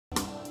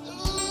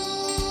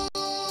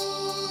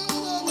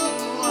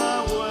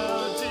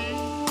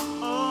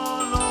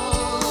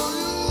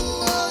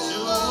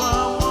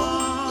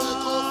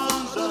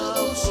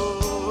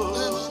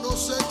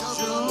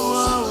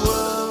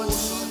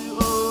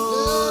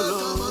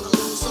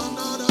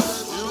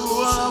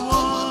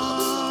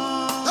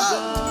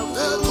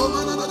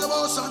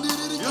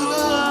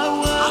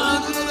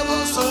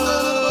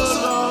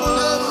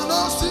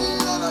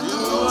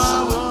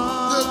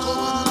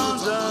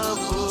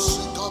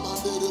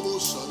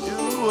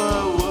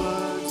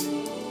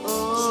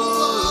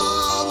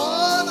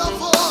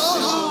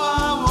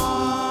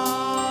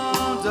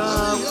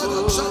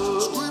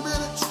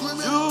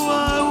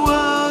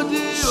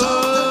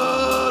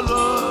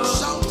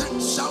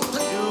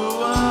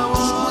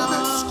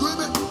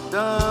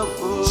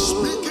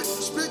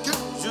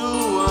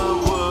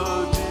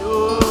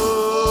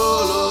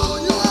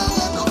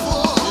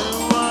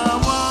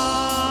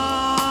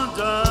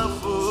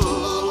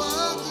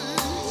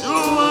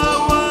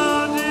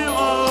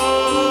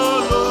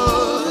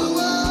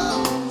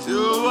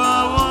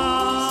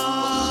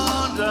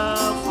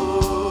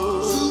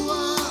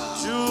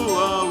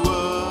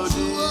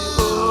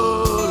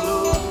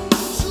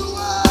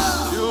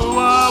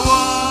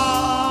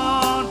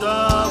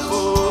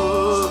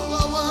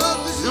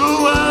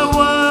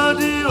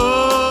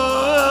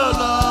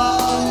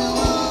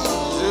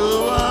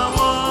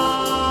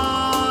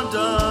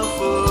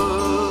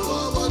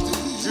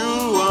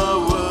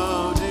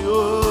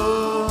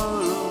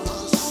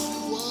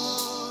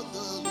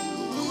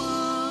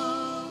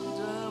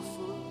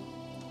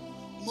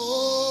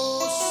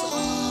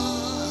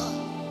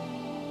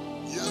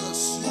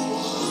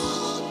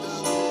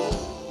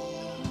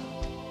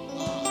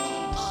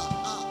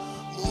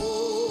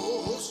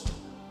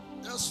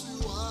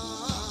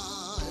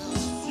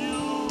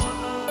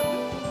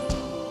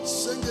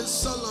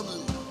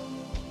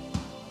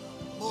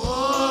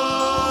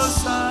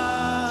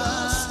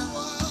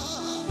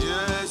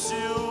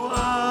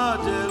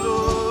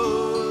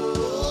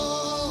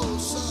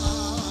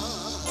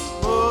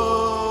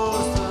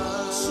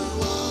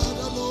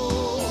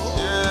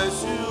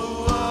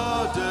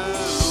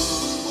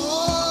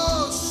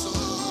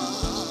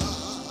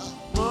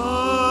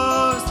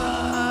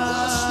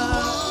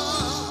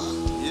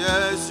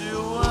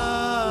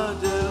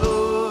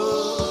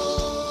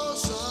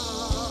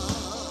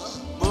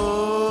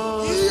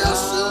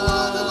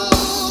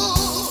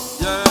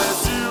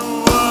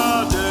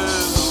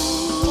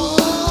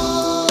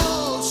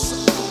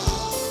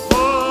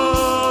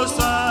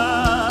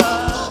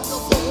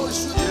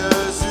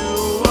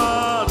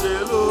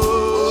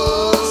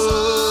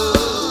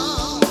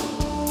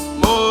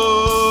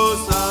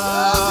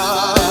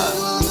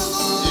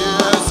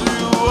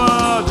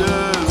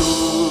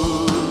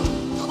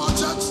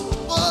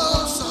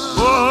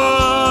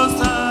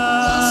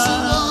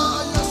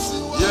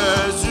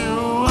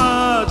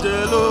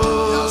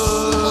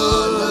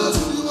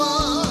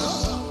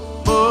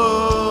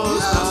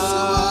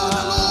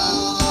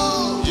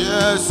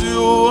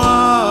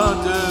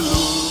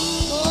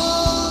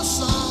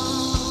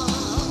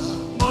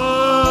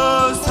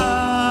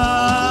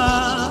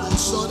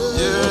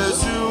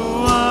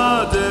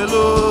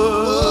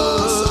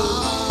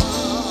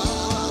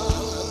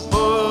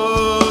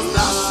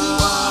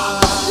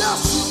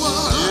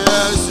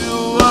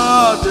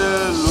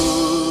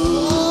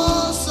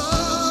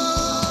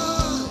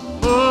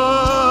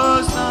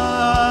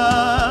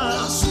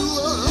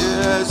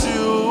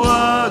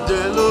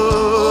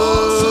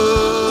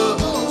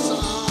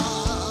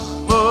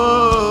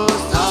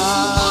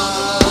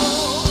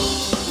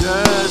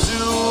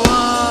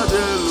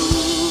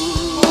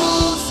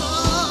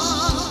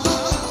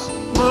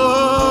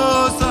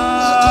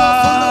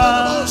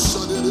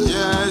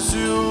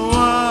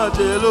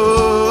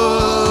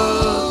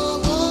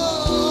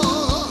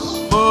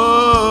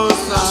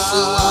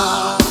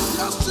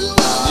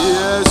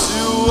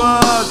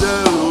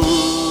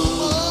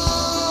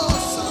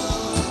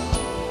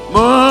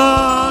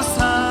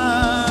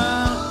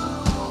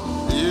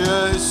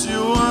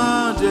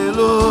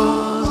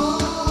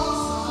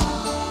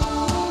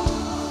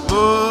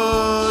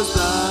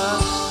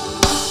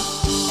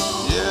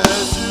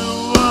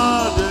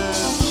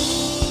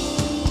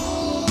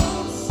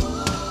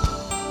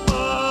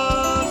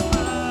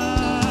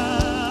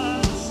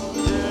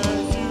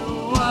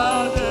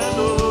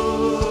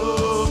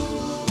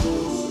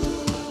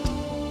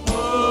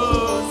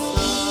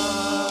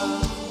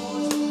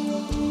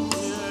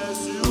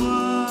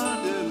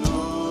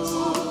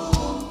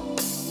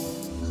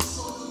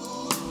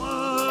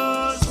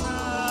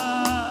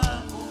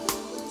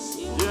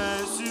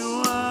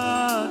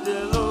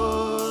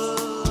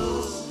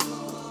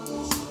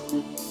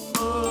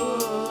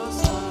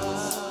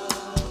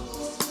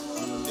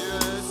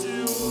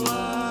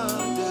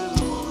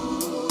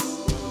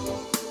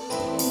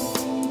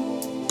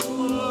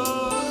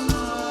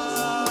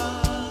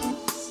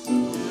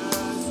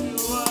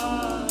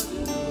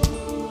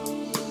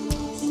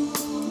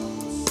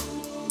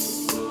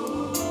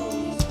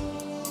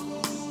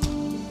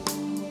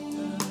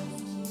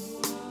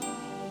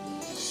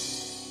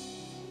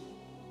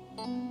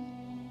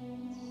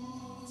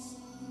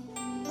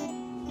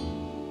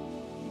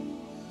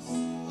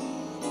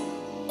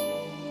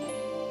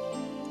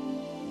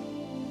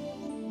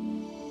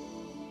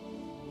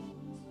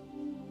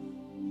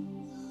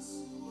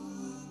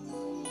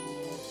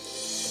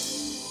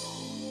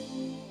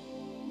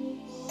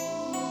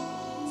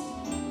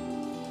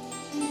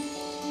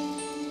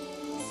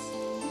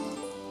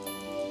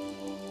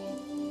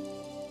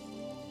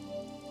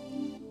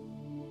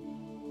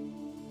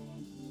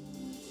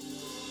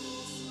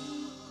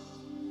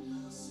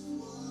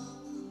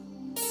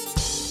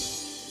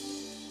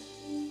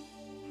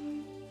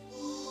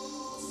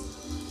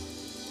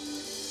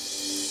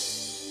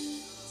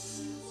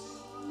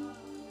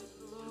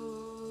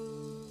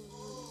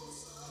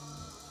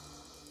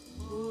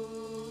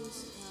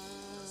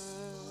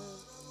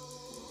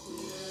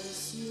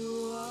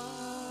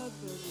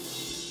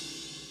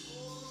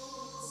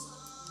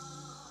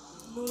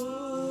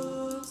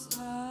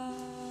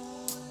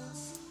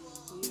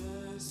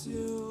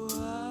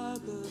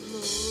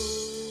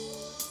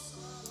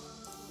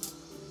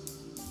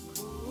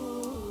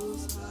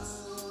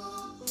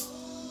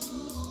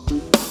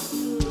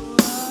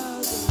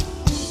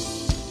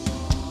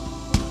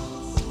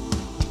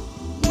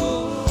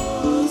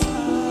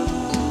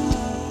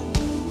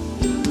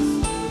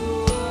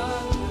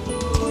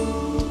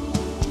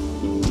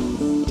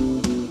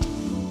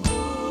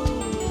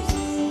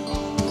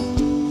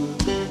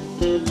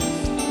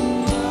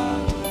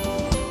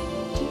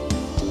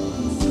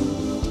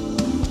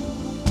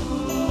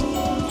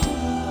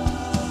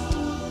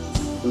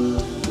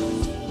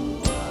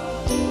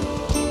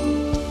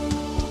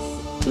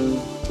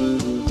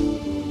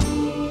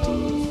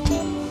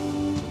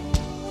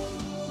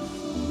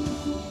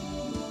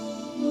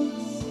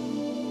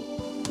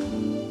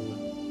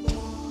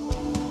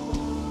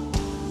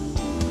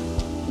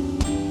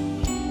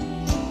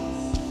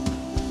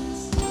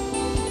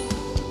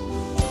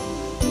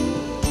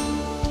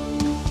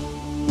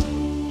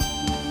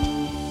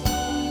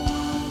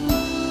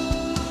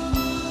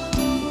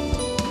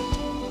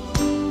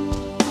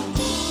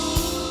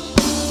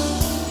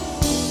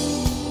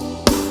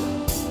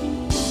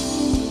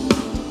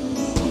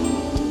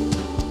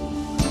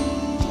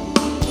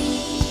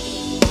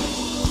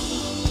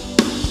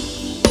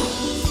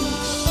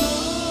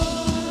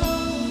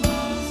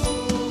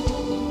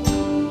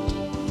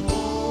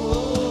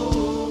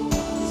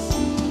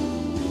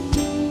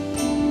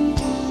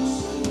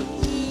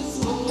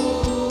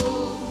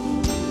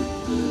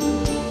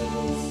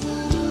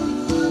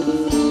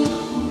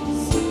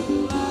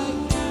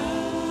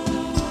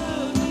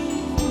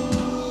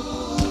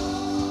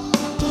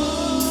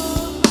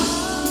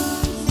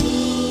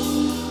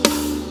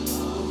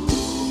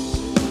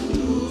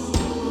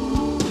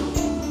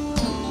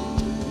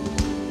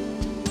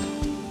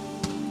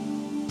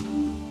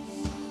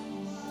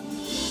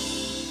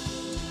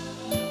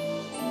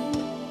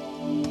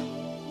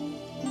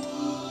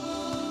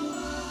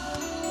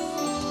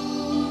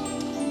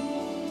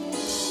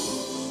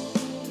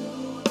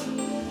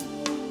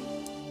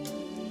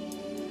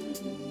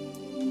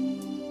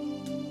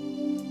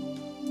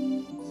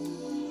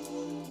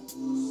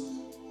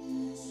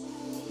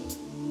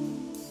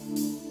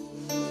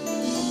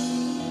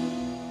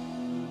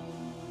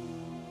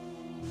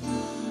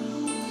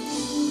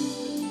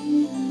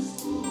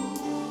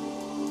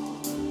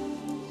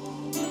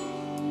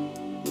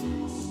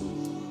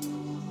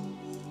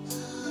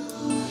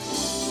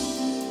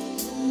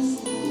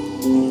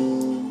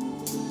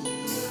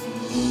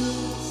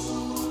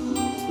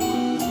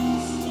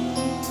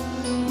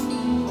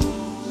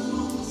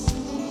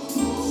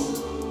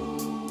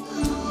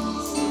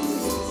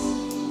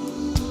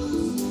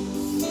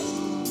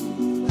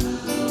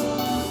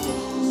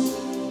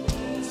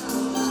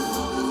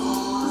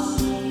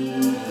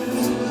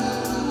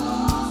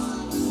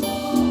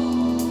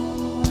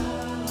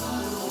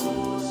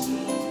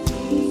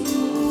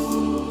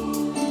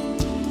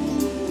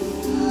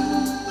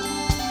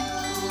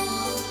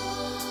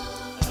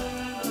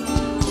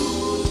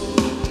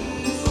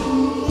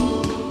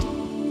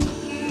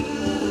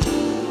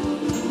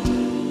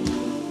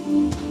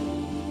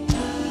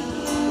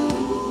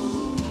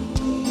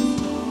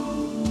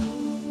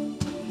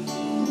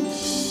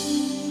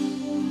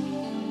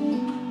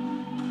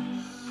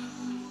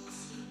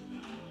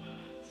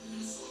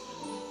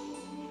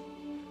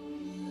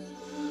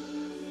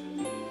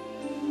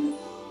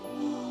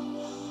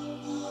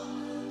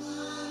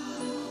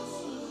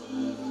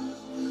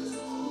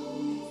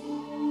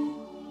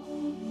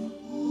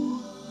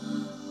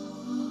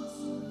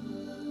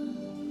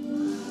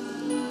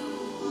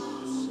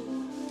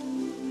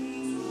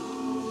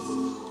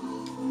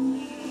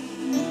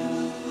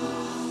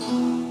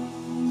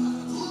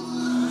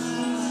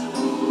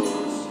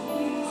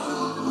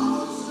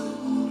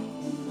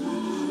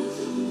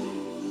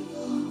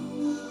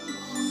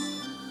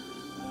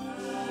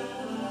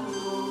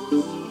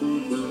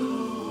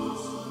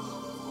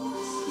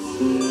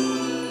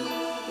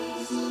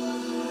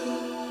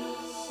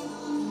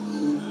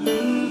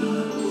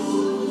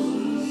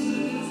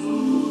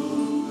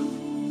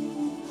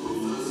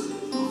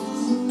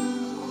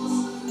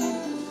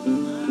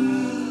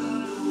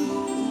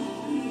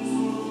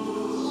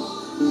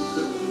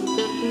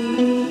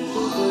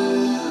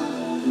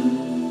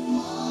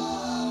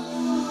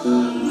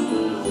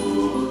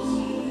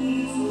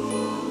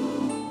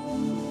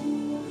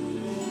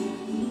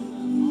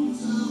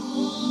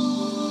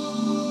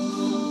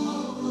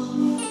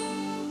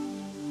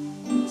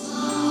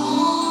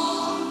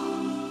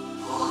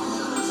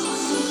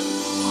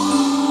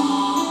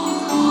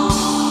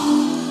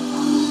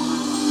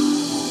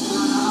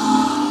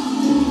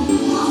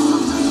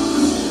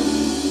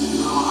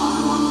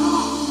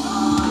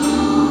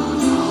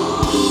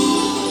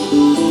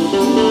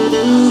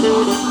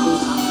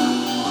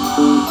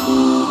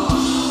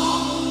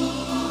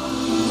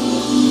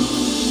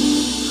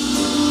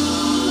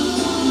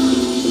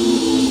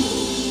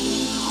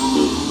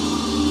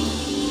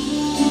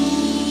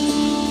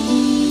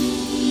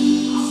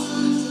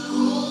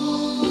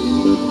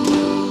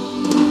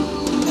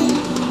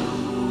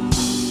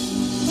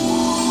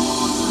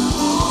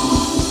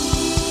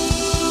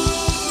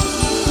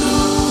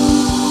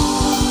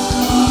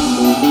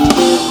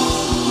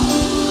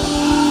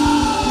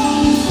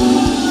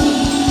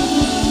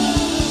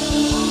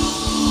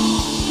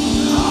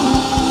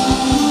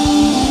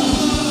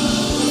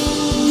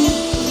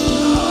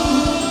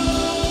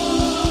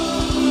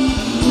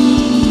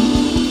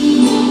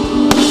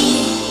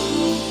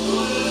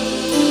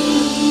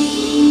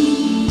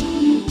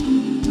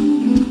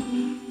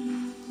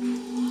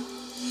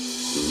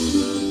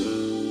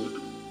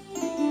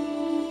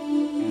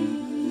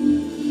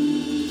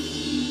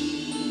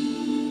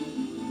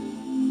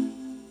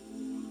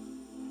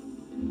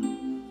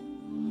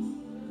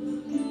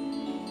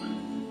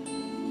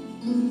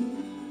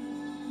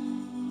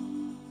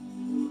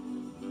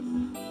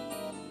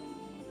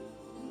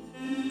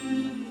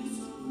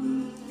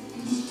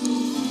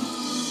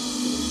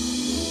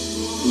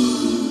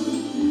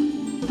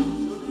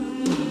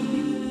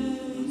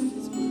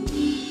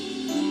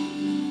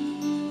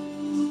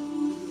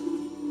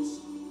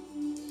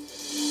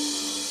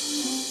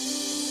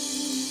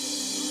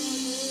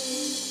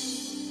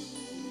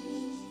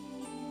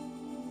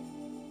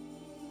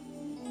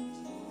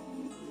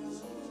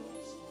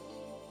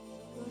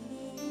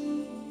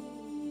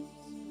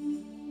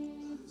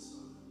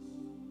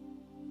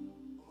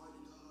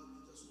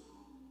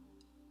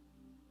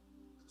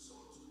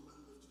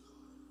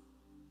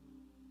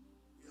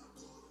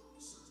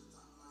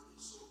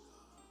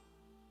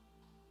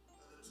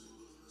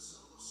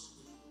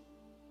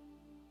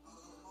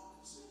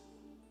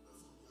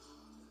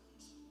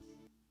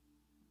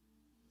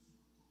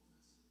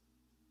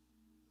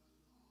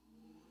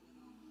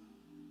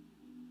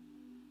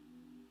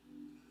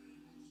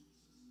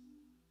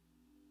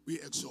we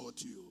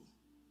exhort you.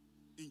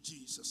 In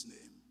Jesus'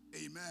 name,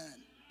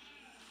 amen.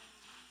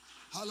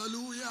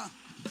 Hallelujah.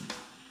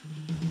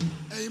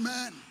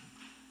 Amen.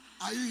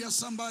 Are you here,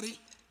 somebody?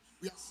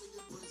 We are singing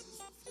praises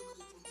for a few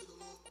minutes unto the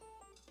Lord,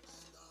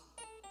 and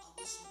I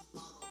wish you be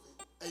part of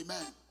it.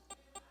 Amen.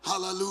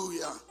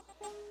 Hallelujah.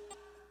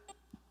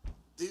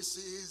 This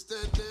is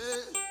the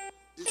day.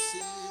 This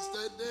is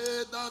the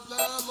day that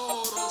the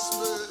Lord has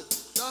made.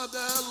 That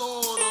the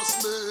Lord has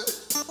made.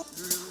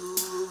 We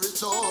will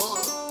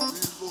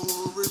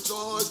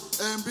rejoice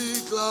and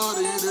be glad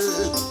in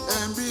it.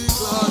 And be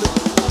glad in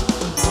it.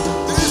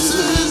 This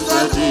is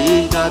the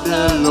day that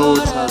the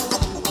Lord has made.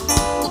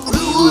 We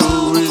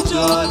will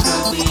rejoice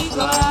and be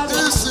glad.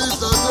 This is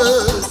the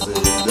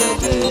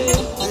day.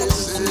 This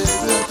is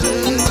the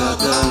day that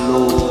the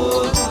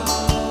Lord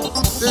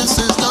has. This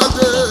is the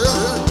day.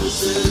 This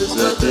is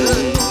the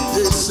day.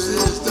 This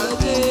is the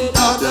day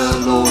that the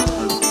Lord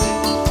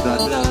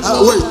has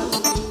made.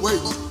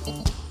 Wait.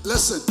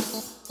 Listen.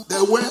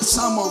 There were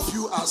some of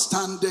you are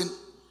standing,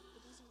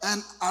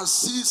 and I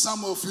see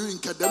some of you in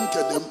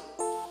Kedem.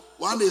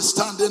 One is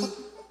standing,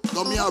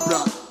 Homiah.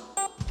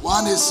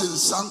 One is in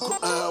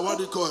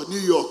New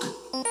York.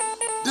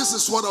 This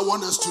is what I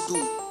want us to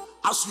do.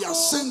 As we are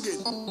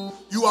singing,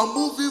 you are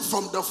moving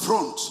from the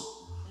front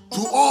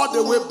to all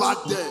the way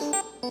back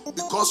there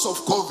because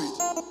of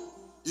COVID.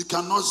 You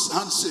cannot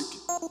handshake,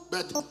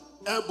 but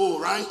elbow,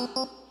 right?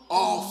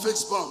 Or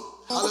fist bump.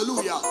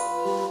 Hallelujah.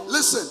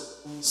 Listen,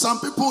 some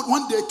people,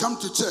 when they come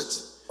to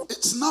church,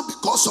 it's not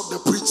because of the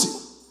preaching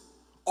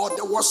or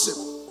the worship,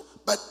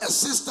 but a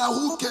sister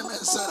who came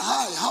and said,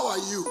 "Hi, how are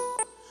you?"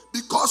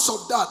 Because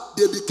of that,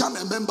 they become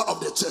a member of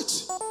the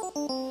church.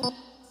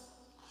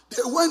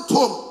 They went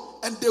home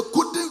and they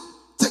couldn't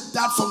take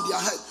that from their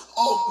head.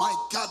 Oh my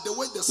God, the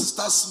way the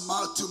sister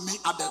smiled to me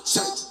at the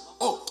church.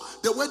 Oh,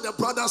 the way the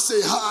brother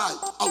say hi,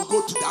 I'll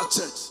go to that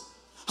church.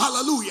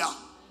 Hallelujah.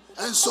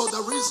 And so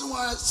the reason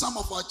why some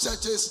of our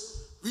churches,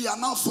 we are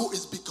now full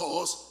is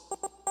because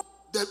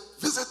the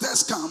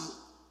visitors come,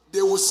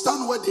 they will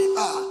stand where they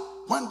are.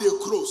 When they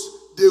close,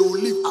 they will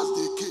leave as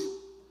they came.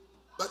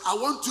 But I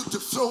want you to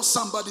fill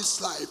somebody's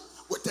life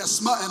with a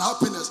smile and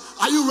happiness.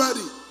 Are you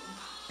ready?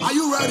 Are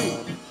you ready?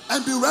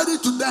 And be ready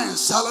to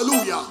dance.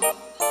 Hallelujah.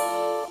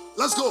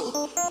 Let's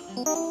go.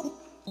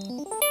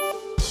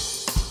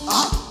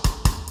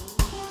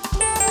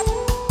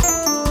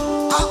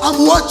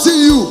 I'm watching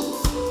you.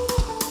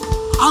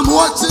 I'm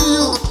watching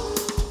you.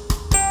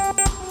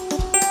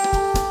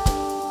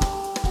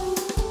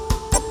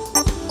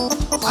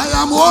 I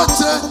am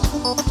watching.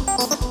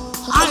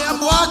 I am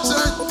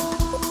watching.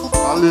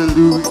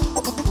 Hallelujah.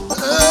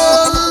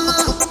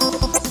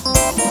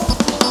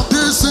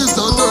 This is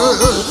the day.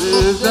 This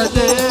is the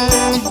day.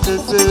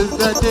 This is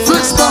the day.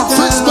 Fist bump,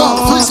 fist bump,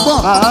 fist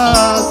bump.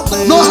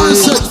 No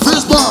handshake,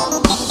 fist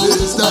bump. This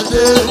is the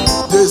day.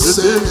 This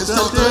is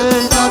the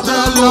day that the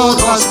Lord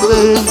has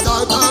made.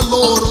 That the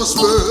Lord has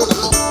made.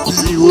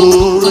 We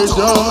will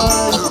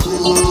rejoice. We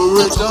will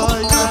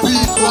rejoice. And be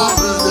glad.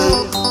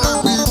 And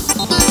be.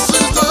 This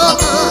is the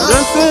day.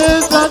 This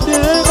is the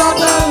day that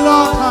the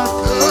Lord has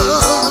made.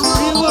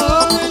 We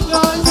will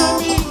rejoice and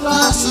be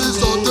glad. This is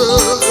the day.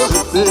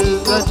 This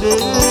is the day.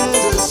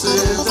 This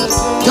is the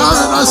day.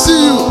 Karen, I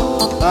see you.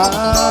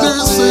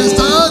 This is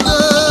the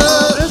day.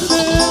 This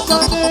is the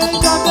day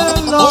that the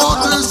Lord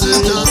has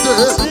made. This is the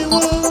day. We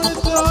will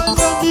rejoice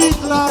and be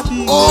glad.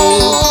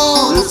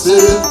 Oh, this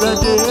is the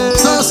day.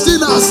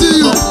 Sastina, I see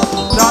you.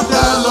 That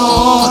the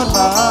Lord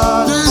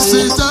has made. This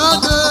is the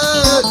day.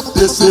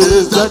 This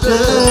is the day.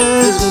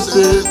 This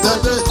is the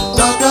day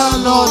that the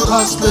Lord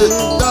has made.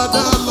 That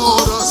the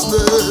Lord has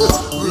made.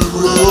 We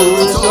will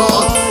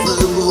rejoice.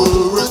 We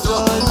will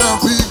rejoice and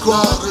be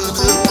glad in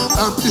it.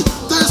 And be.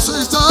 This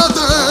is the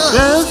day.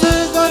 This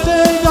is the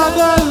day that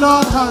the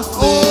Lord has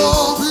made.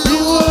 Oh, we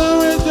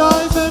will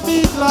rejoice and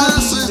be glad.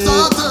 This is the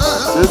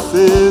day. This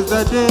is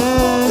the day.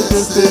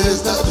 This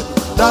is the day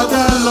that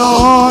the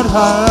Lord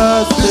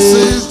has made. This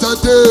is the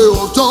day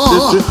of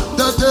joy.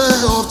 The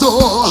day of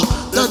joy.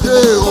 The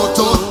day of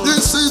joy.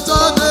 This is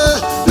the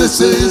day. This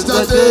is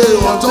the day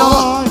of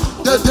joy.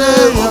 The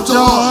day of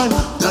joy.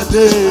 The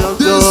day of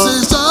joy. This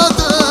is the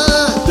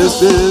day.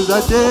 This is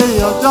the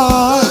day of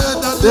joy.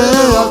 The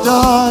day of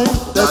joy.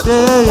 The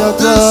day of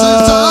joy.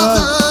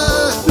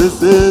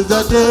 This is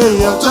the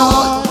day of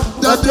joy.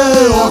 The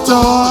day of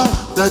joy.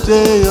 The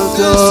day of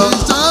joy.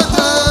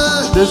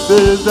 This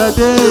is the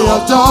day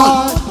of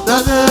joy. The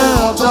day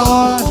of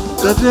joy.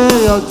 The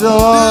day of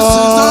joy.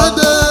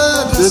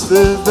 This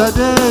is the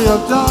day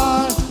of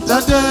joy. The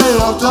day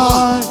of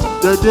joy.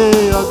 The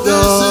day of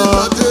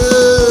joy.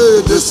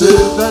 This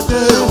is the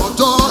day of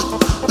joy.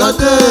 The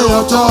day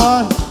of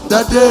joy.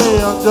 The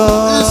day of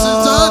joy. This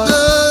is the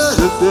day.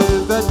 This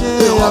is the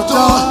day of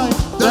joy.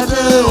 The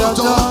day of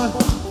joy.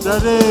 The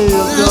day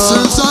of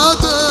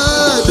joy.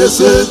 This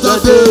is the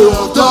day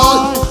of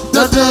joy.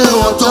 The day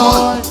of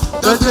joy.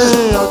 The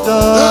day of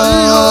joy.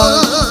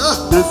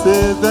 This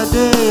is the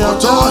day of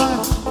joy.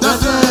 The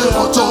day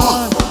of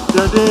joy.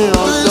 The day of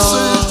joy. This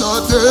is the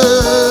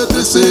day.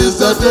 This is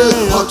the day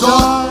of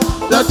joy.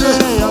 the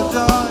day of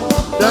joy,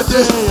 the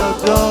day of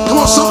joy. Come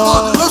on,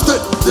 somebody lift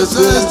it. This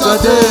is the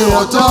day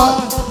of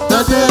joy,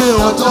 the day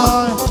of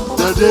joy,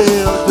 the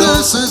day of joy.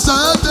 This is the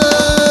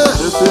day.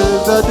 This is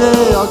the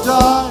day of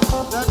joy,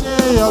 the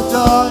day of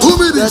joy,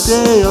 the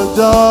day of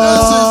joy.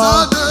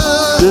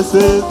 This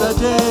is the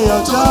day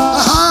of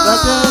joy, the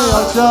day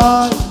of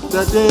joy,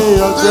 the day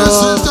of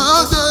joy.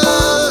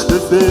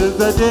 This is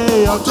the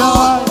day of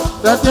joy,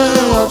 the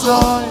day of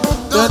joy,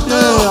 the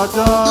day of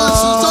joy.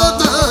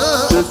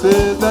 This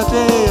is the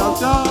day of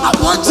joy. I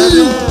want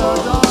you.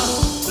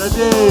 The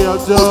day of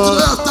joy. Move to the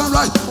left and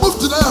right. Move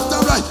to the left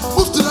and right.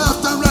 Move to the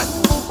left and right.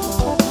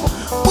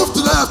 Move to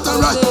the left and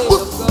right.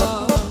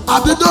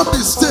 Don't be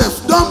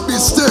stiff. Don't be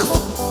stiff.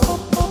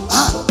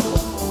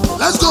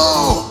 Let's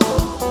go.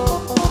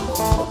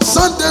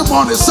 Sunday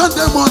morning.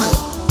 Sunday morning.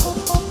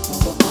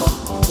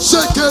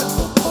 Shake it.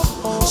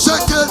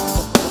 Shake it.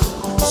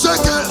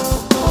 Shake it.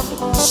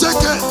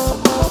 Shake it.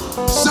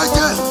 Shake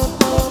it.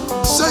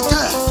 Shake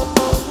it.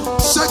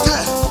 Shake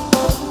it.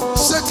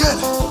 Shake it.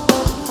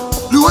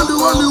 Luwa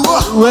luwa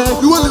luwa.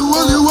 Luwa luwa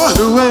luwa.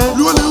 Luwa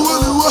luwa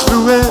luwa.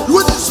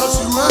 Luwa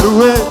sasi luwa.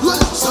 Luwa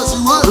sasi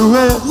luwa.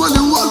 Luwa luwa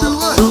luwa.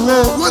 Luwa luwa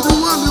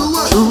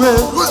luwa. Luwa luwa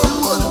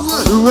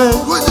luwa.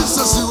 Luwa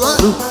sasi luwa.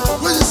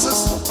 Luwa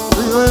sasi.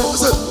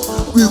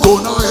 We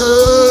gonna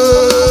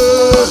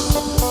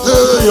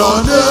hey your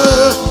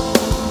name.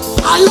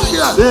 Are you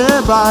here? Day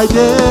by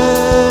day.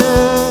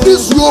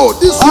 This road.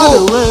 All the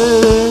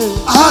way.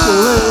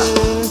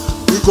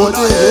 We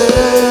gonna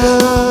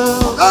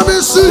let me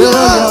see your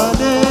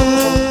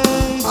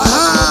name.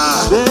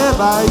 Day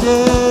by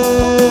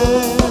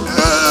day.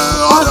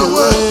 All the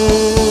way.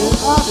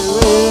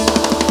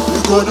 We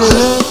gonna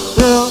hail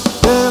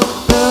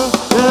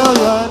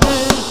your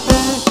name.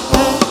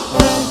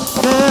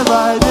 Day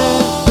by day.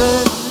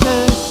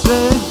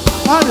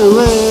 All the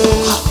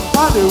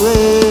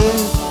way.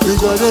 We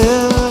gonna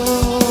hail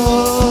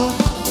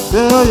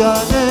your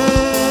name.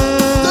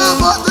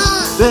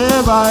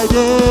 Day by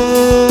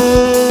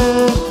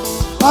day.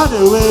 On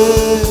the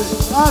way.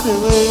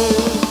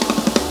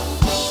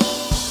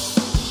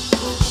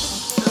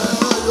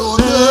 Your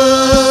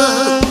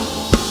name.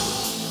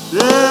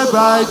 Day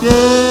by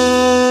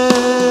day.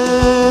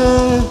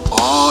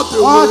 On the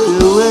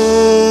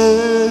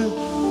way.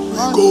 We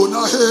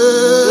gonna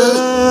hail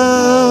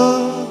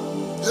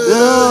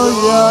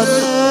your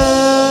name.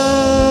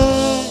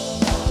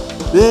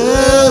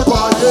 Day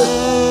by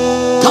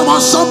day. Come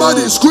on,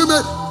 somebody scream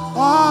it.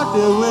 On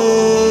the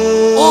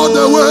way. On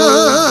the way.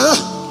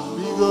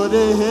 We go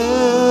to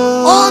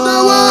hell. On the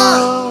way.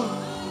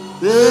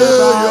 Day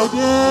by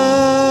day.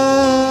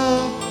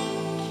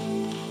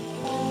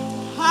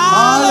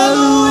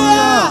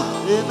 Hallelujah.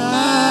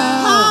 Amen.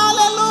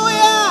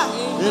 Hallelujah.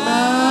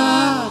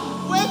 Amen.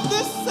 With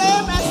this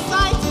same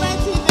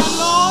excitement in the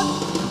Lord,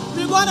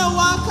 we're going to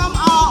welcome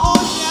our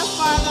own dear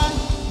Father,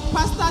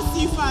 Pastor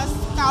Cephas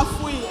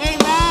Kafui.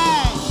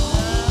 Amen.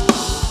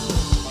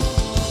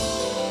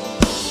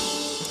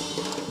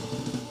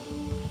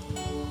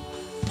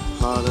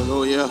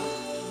 Hallelujah.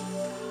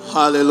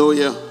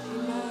 Hallelujah.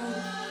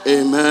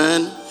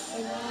 Amen.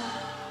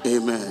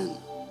 Amen.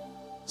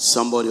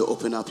 Somebody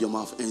open up your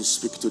mouth and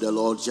speak to the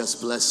Lord.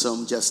 Just bless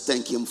him. Just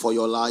thank him for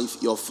your life,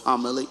 your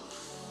family.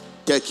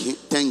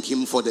 Thank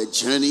him for the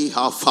journey,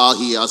 how far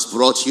he has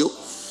brought you.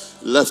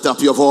 Lift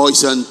up your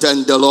voice and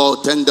thank the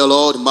Lord. Thank the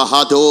Lord.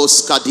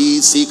 Mahados Kadi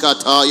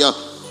Sikataya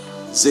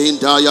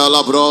Zindaya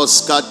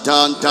Labros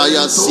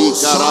Katantaya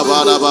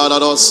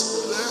Sikarabarabados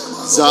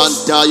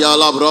Zantaya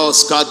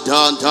Labros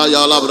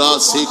Katantaya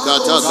Labras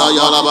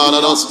Sikataya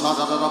Labarados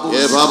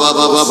Ebaba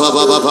Baba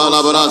Baba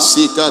Labras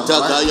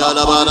Sikataya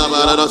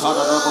Labarabados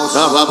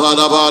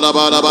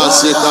Baba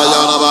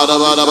Sikaya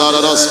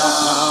Labarabados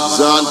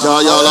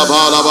Zantaya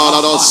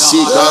Labarabados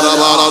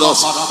Sikarabarados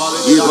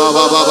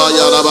Ibaba Baba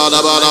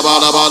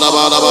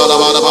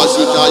Yarabarabados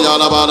Sikaya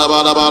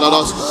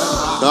Labarabados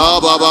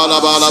Baba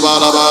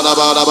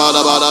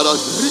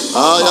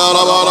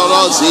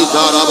Ayarabarados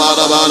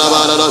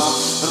Sikarabarabados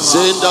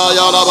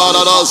Zindaya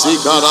Labarados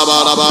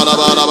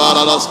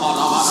Sikarabarabados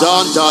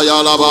Zantaya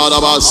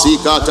Labarabados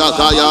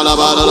Sikataya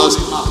Labarados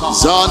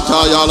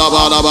Zantaya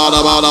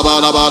Labarabados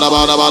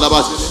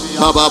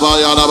Baba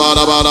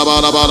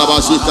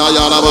Yarabarabados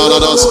Sikaya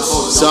Labarados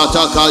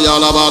Satakaya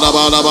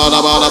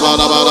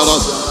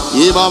Labarabados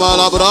Imama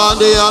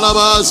Labrandi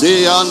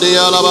Alabasi Andi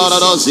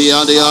Alabarados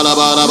Andi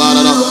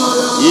Alabarabados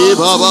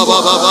Ibaba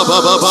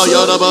Baba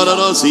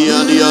Yarabarados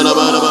Andi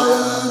Alabarabados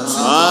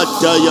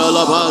Ataya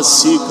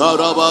Labasi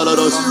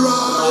Karabarados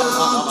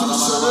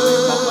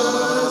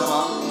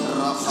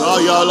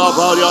Kaya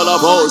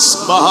Labarabos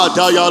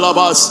Mahadaya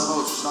Labas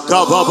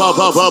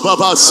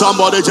Baba.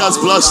 Somebody just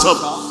bless him.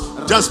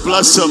 Just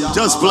bless him.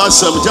 Just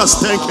bless him. Just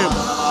thank him.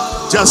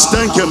 Just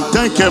thank him.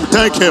 Thank him.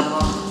 Thank him.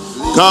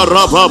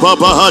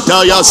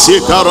 Karababahadaya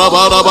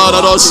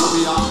Sikarabarabados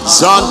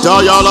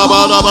Santaya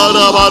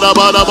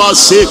Labarabarabarabados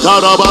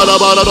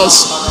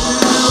Sikarabarabados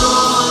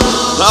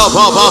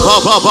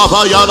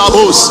Baba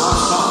Yalabus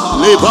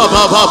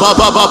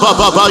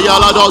Libaba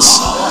Yalados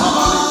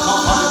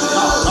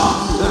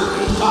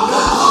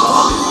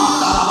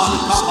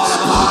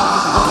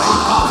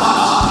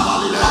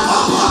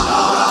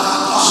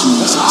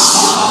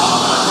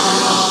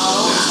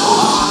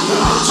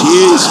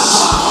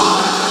Jesus.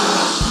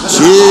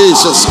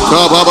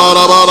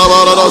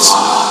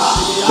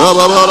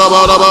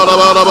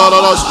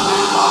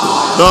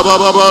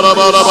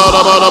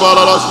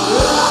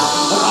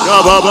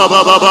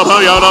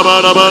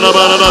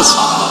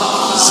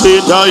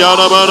 Sita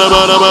yana bana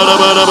bana bana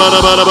bana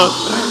bana bana bana.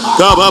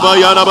 Kababa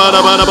yana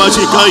bana bana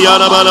bashika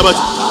yana bana bash.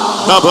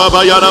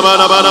 Kababa yana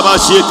bana bana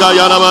bashika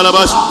yana bana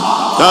bash.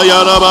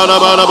 Kayana bana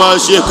bana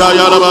bashika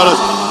yana bana.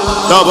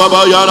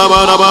 Kababa yana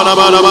bana bana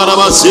bana bana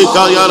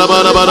bashika yana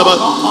bana bana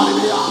bana.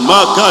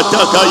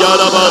 Makata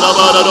kayana bana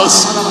bana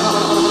dos.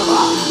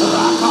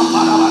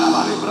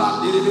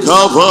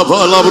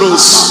 Kababa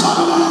labrus.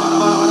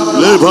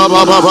 Le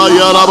baba baba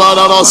yana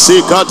bana dos.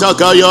 Sikata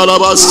kayana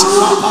bas.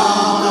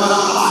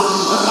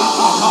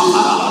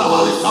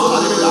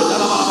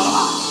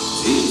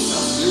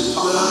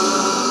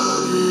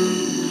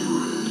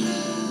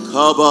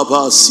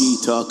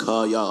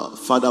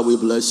 Father, we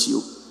bless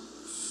you.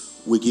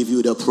 We give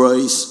you the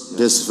praise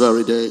this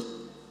very day.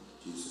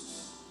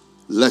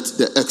 Let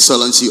the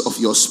excellency of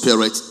your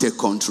spirit take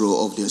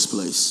control of this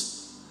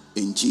place.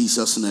 In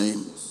Jesus'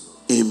 name,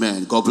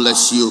 amen. God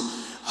bless you.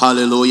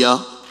 Hallelujah.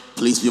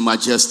 Please be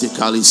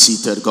majestically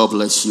seated. God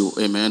bless you.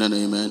 Amen and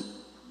amen.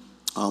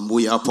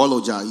 We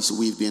apologize.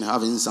 We've been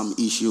having some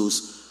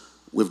issues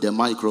with the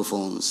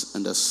microphones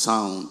and the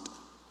sound.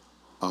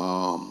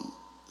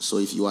 So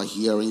if you are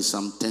hearing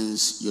some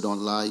things you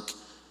don't like,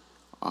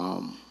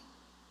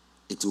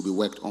 it will be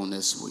worked on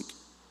next week.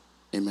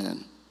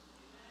 Amen.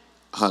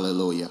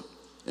 Hallelujah.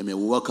 Amen.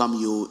 We welcome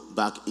you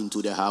back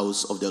into the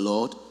house of the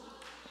Lord.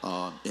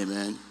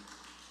 Amen.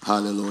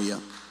 Hallelujah.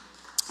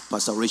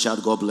 Pastor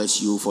Richard, God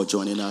bless you for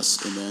joining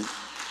us. Amen.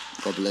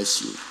 God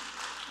bless you.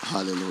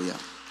 Hallelujah.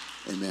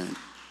 Amen.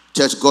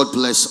 Church, God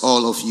bless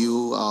all of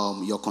you.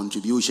 Your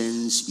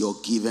contributions, your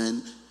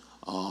giving,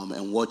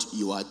 and what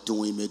you are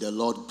doing. May the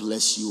Lord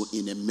bless you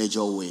in a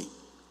major way.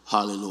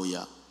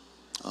 Hallelujah.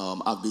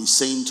 I've been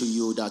saying to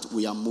you that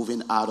we are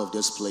moving out of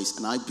this place,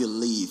 and I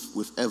believe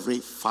with every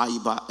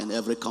fiber and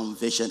every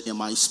conviction in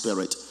my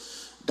spirit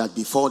that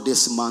before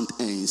this month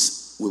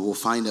ends, we will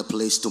find a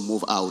place to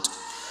move out.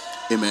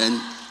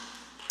 Amen.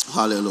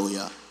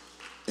 Hallelujah.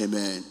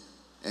 Amen.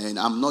 And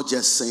I'm not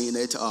just saying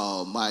it.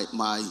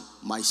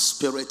 My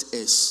spirit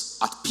is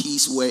at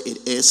peace where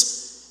it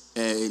is,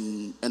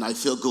 and I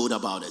feel good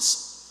about it.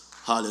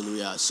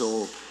 Hallelujah.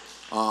 So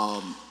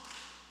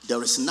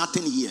there is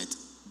nothing yet,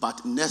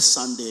 but next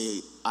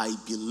Sunday I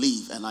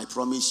believe and I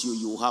promise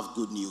you will have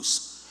good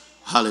news.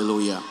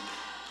 Hallelujah.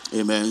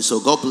 Amen. So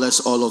God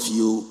bless all of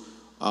you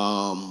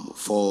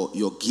for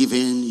your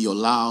giving, your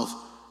love,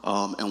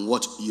 and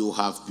what you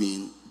have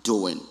been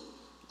doing.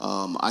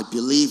 I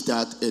believe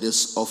that it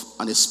is of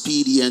an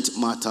expedient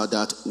matter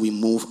that we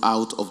move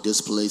out of this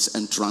place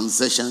and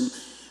transition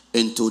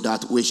into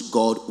that which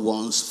God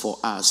wants for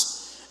us.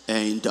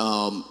 And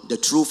the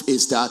truth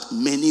is that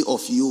many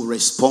of you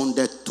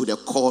responded to the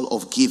call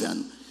of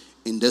giving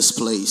in this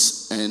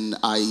place. And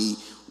I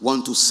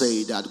want to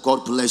say that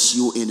God bless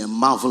you in a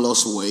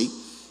marvelous way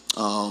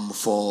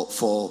for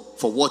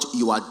what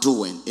you are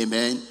doing.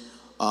 Amen.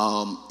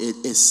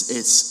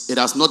 It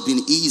has not been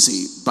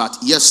easy, but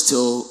yet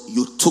still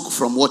you took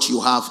from what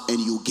you have and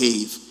you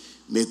gave.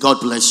 May God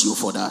bless you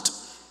for that.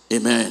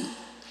 Amen.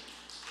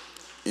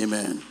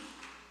 Amen.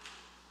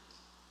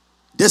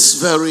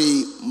 This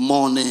very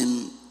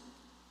morning,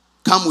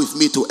 come with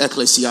me to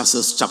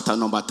Ecclesiastes chapter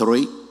number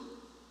 3.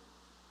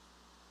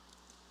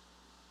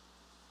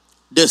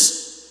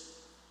 This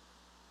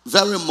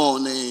very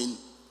morning,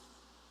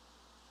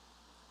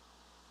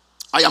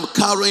 I am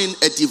carrying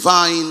a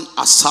divine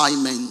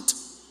assignment,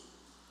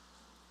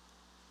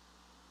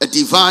 a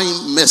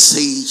divine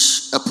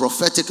message, a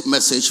prophetic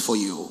message for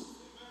you.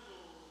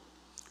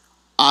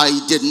 I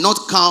did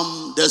not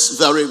come this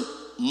very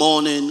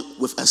morning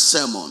with a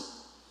sermon.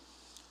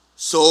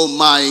 So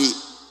my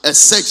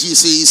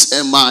exegesis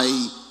and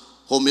my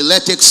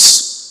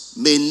homiletics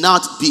may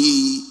not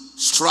be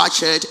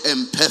structured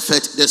and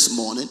perfect this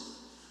morning,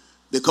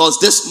 because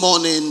this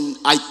morning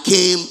I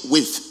came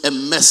with a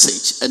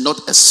message and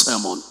not a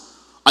sermon.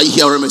 Are you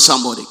hearing me,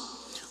 somebody?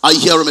 Are you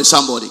hearing me,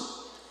 somebody?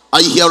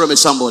 Are you hearing me,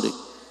 somebody?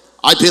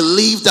 I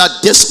believe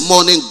that this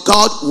morning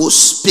God will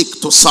speak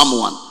to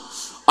someone.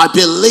 I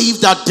believe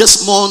that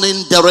this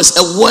morning there is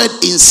a word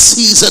in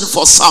season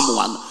for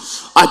someone.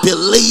 I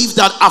believe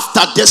that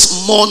after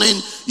this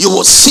morning you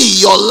will see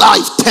your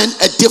life turn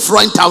a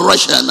different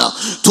direction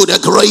to the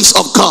grace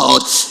of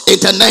God in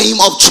the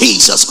name of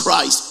Jesus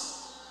Christ.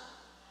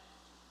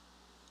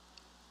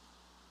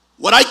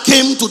 What I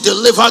came to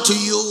deliver to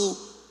you,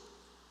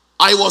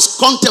 I was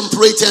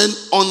contemplating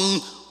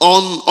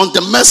on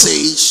the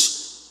message,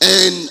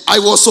 and I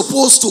was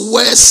supposed to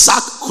wear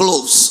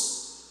sackcloths.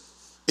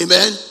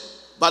 Amen.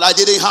 But I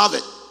didn't have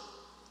it.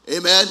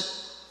 Amen.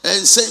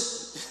 And say,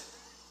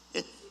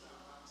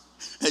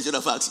 I should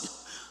have asked you.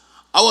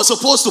 I was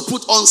supposed to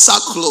put on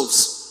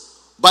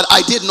sackcloths, but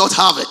I did not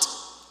have it.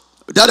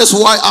 That is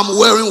why I'm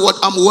wearing what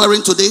I'm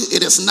wearing today.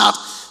 It is not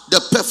the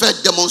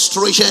perfect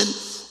demonstration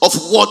of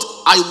what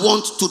I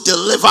want to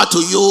deliver to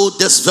you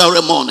this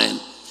very morning.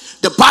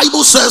 The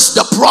Bible says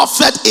the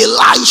prophet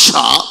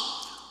Elisha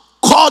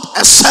called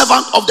a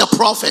servant of the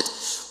prophet,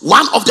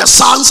 one of the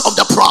sons of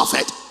the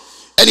prophet,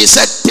 and he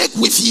said, take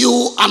with you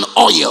an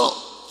oil,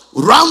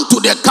 run to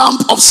the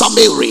camp of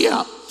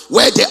Samaria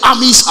where the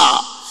armies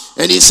are,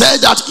 and he said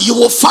that you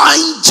will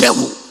find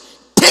Jehu.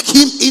 Take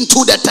him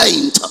into the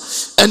tent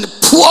and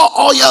pour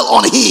oil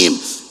on him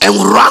and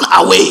run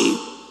away.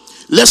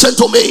 Listen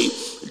to me.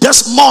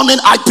 This morning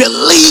I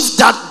believe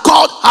that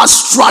God has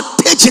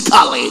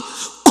strategically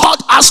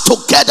called us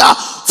together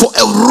for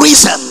a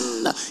reason.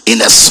 In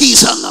a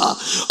season,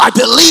 I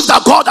believe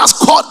that God has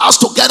called us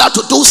together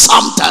to do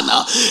something,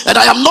 and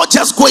I am not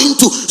just going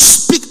to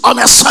speak on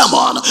a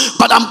sermon,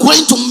 but I'm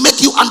going to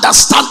make you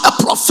understand a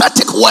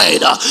prophetic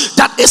word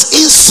that is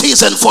in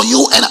season for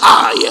you and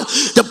I.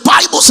 The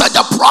Bible said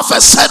the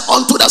prophet said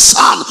unto the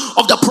son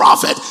of the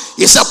prophet,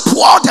 he said,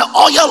 pour the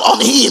oil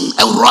on him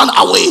and run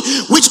away,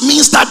 which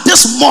means that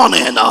this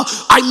morning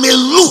I may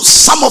lose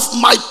some of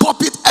my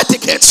pulpit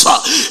etiquettes.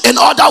 In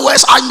other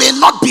words, I may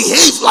not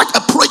behave like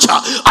a preacher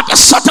at a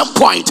certain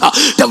point.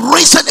 The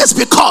reason is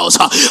because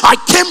I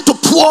came to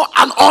pour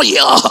an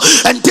oil,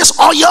 and this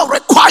oil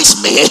requires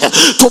me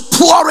to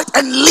pour it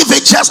and leave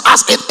it just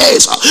as it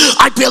is.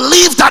 I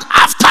believe that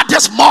after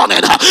this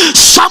morning,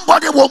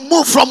 somebody will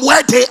move from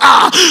where they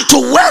are to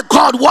where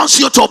God wants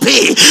you to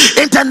be.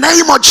 In the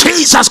name of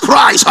Jesus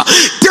Christ.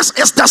 This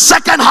is the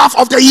second half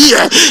of the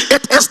year.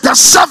 It is the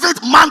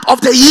 7th month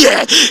of the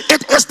year.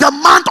 It is the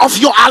month of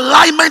your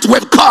alignment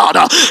with God,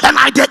 and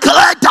I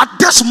declare that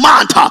this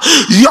month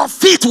your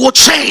feet will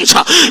change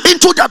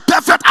into the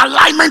perfect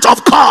alignment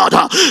of God,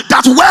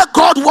 that where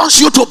God wants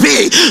you to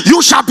be,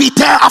 you shall be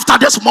there after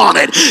this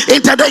morning,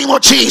 in the name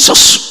of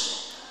Jesus.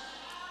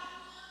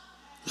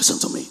 Listen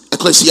to me.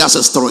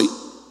 Ecclesiastes 3.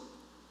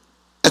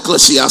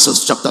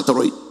 Ecclesiastes chapter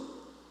 3.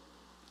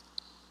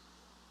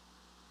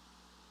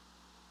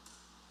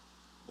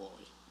 Boy,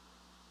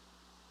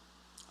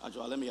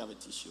 Ajua, let me have a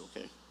tissue,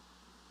 okay?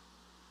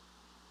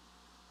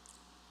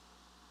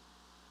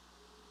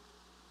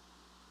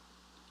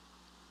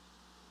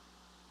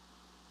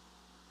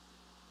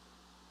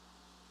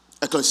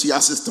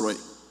 Ecclesiastes 3.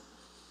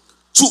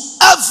 To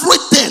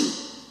everything,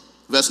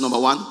 verse number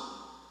 1.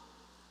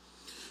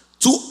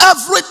 To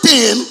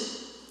everything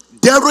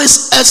there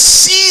is a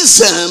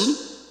season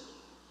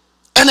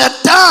and a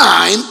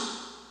time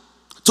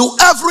to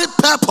every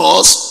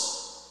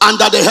purpose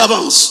under the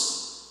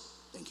heavens.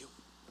 Thank you.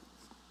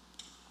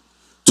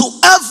 To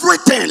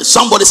everything.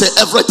 Somebody say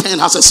everything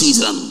has a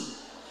season.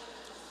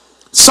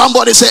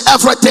 Somebody say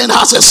everything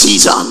has a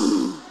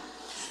season.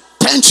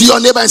 Turn to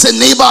your neighbor and say,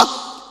 neighbor,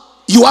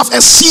 you have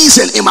a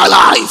season in my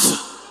life.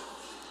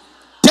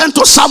 Turn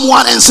to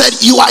someone and say,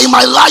 you are in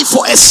my life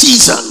for a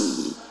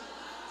season.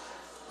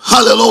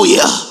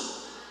 Hallelujah.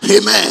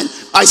 Amen.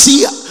 I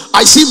see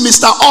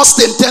Mr.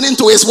 Austin turning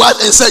to his wife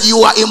and said, you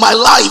are in my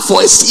life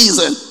for a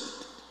season.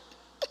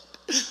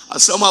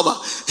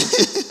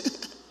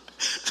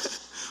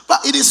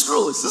 But it is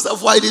true. Sister,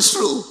 why it is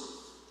true.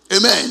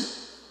 Amen.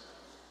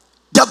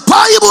 The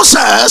Bible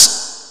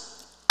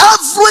says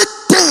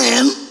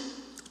everything,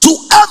 to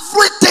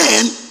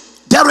everything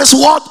there is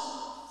what?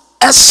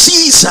 A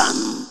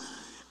season.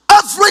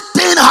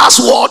 Everything has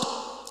what?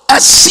 A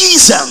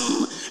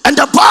season. And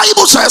the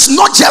Bible says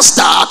not just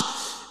that,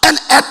 and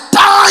a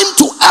time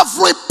to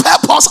every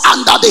purpose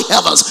under the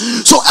heavens.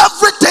 So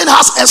everything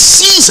has a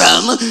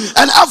season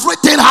and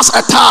everything has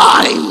a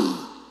time.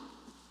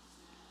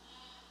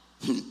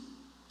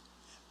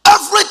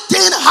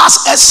 Everything has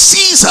a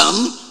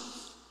season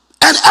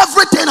and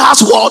everything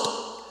has what?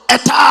 A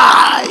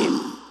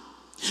time.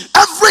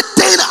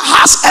 Everything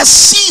has a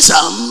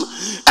season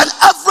and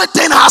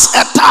everything has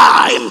a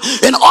time.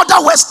 In other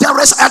words, there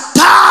is a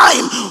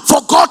time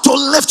for God to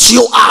lift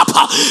you up.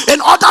 In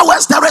other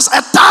words, there is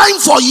a time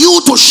for you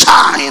to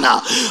shine.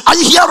 Are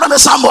you hearing me,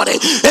 somebody?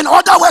 In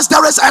other words,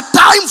 there is a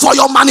time for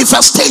your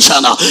manifestation.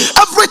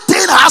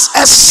 Everything has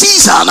a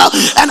season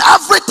and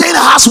everything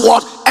has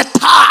what? A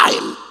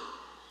time.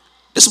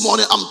 This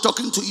morning I'm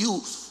talking to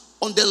you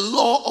on the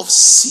law of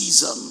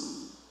season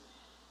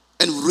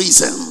and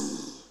reason.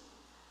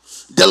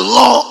 The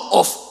law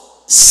of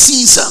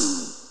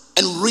season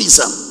and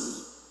reason.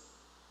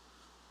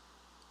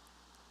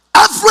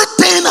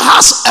 Everything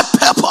has a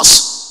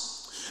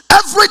purpose.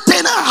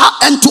 Everything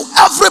and to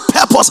every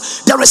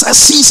purpose there is a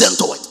season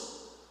to it.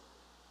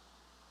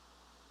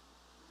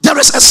 There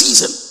is a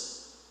season.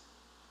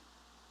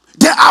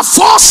 There are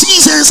 4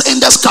 seasons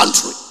in this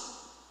country,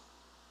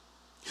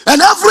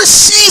 and every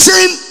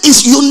season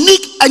is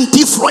unique and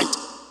different.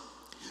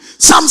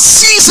 Some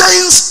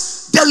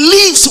seasons the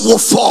leaves will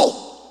fall.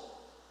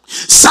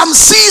 Some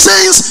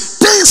seasons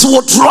things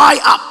will dry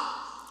up.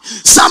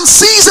 Some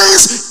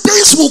seasons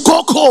things will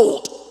go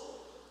cold.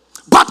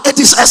 But it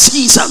is a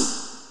season.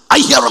 I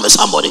hear me,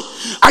 somebody.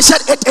 I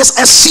said it is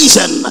a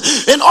season.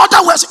 In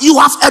other words, you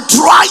have a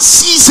dry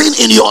season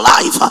in your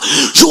life.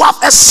 You have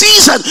a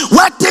season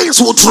where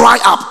things will dry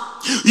up.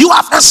 You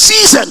have a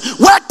season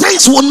where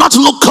things will not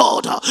look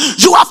good.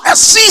 You have a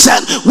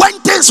season when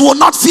things will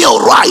not feel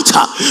right.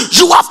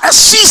 You have a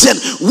season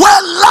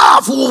where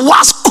love will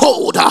wax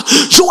cold.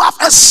 You have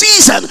a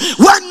season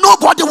where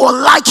nobody will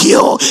like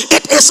you.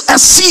 It is a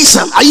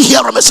season. Are you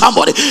hearing me,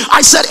 somebody?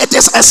 I said it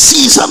is a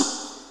season.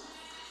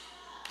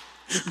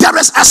 There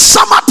is a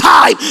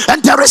summertime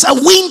and there is a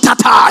winter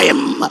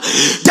time.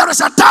 There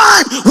is a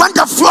time when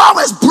the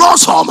flowers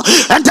blossom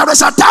and there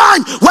is a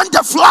time when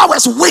the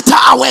flowers wither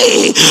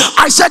away.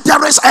 I said there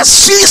is a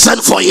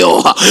season for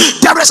you.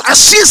 There is a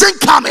season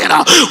coming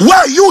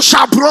where you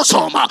shall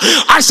blossom.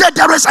 I said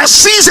there is a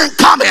season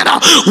coming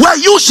where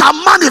you shall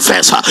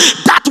manifest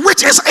that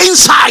which is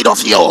inside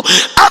of you.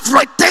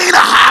 Everything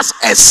has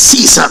a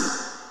season.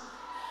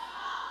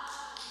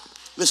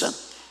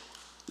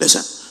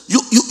 Listen.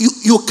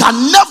 You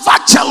can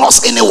never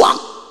jealous anyone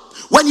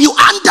when you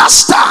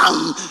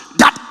understand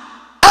that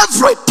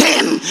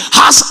everything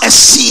has a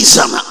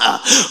season.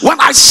 When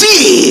I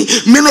see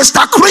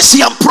Minister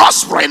Christian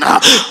prospering,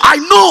 I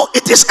know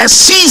it is a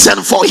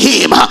season for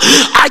him.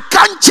 I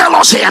can't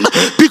jealous him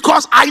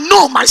because I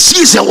know my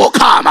season will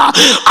come.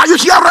 Are you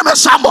hearing me,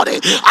 somebody?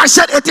 I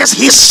said it is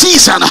his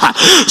season,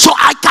 so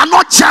I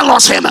cannot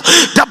jealous him.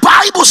 The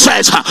Bible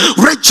says,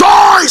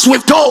 rejoice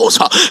with those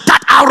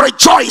that are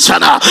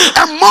rejoicing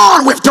and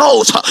mourn with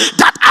those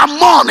that are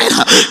mourning.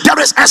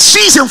 There is a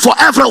season for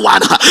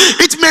everyone.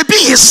 It may be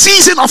his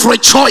season of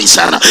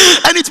rejoicing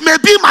and it may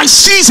be my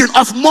season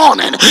of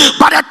mourning,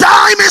 but the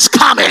time is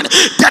coming,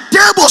 the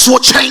tables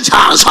will change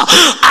hands.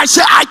 I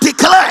say, I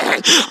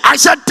declare, I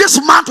said this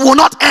month will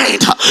not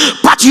end,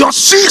 but your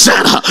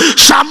season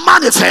shall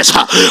manifest.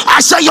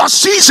 I say your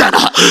season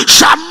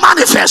shall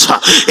manifest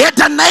in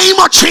the name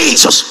of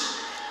Jesus.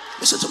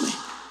 Listen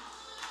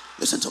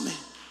to me.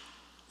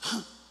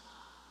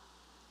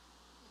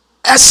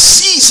 A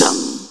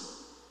season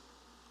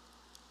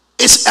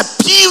is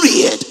a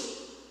period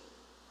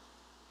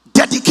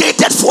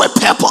dedicated for a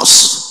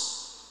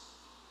purpose.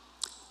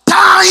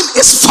 Time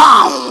is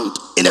found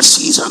in a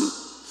season.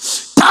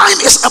 Time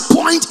is a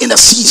point in a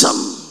season.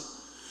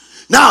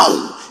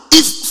 Now,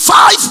 if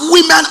 5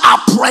 women are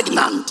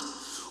pregnant,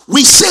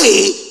 we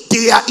say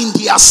they are in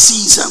their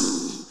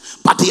season,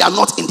 but they are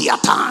not in their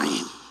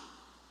time.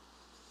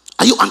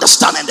 Are you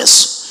understanding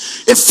this?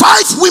 If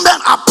 5 women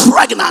are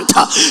pregnant,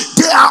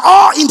 they are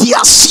all in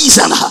their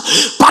season,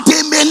 but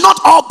they may not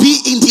all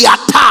be in their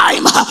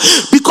time,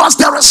 because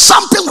there is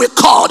something we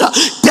call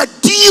the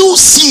due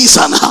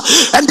season,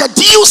 and the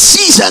due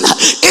season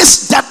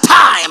is the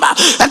time.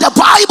 And the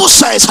Bible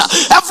says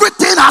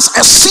everything has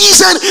a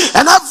season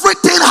and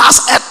everything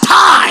has a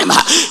time.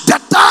 The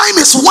time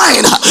is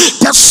when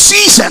the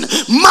season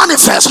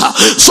manifests.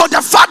 So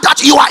the fact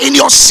that you are in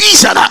your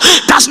season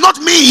does not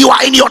mean you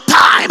are in your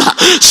time.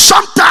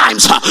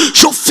 Sometimes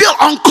you feel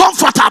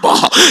uncomfortable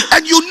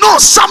and you know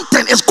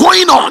something is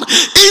going on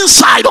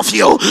inside of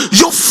you.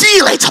 You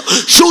feel it,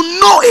 you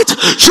know it,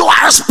 you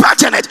are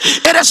expecting it.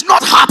 It is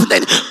not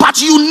happening,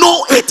 but you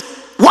know it.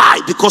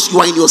 Why? Because you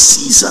are in your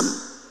season.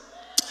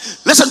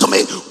 Listen to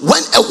me.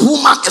 When a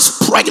woman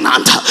is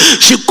pregnant,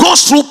 she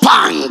goes through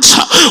pangs.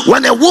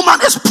 When a woman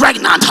is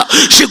pregnant,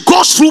 she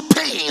goes through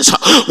pains.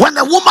 When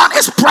a woman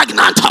is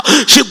pregnant,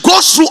 she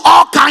goes through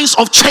all kinds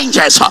of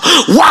changes.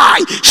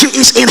 Why? She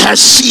is in her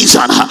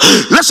season.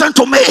 Listen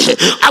to me.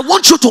 I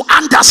want you to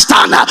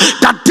understand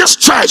that this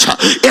church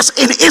is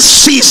in its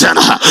season.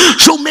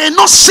 You may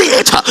not see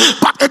it,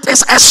 but it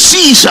is a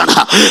season.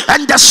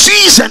 And the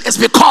season is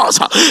because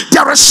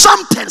there is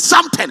something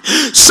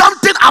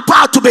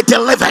about to be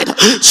delivered,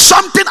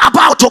 something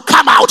about to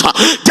come out,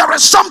 there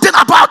is something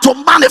about to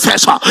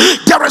manifest,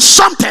 there is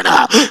something.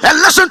 And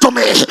listen to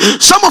me,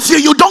 some of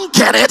you don't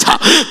get it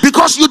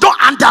because you don't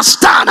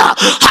understand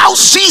how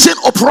season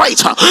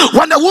operates.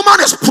 When a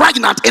woman is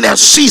pregnant in a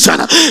season,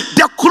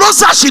 the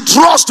closer she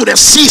draws to the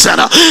season,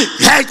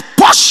 her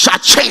posture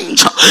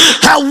change,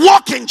 her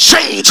walking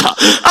change,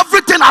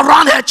 everything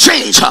around her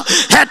change,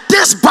 her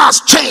taste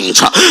buds change.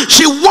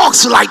 She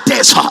walks like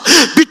this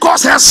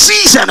because her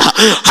season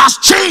has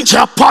changed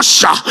her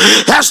posture,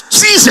 her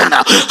season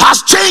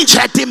has changed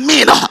her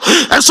demeanor.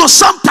 And so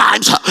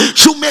sometimes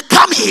you may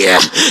come here,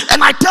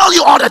 and I tell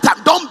you all the time,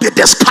 don't be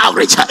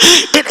discouraged.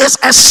 It is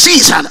a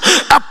season.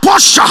 A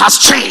posture has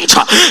changed.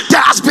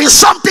 There has been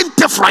something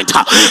different,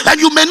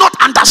 and you may not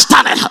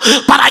understand it,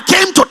 but I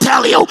came to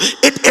tell you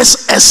it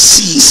is a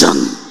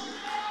season.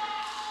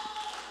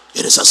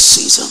 It is a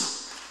season.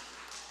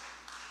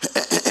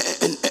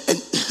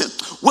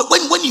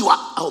 And when you are,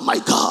 oh my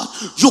God,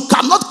 you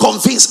cannot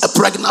convince a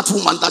pregnant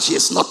woman that she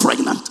is not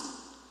pregnant.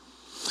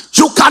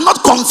 You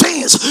cannot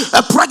convince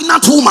a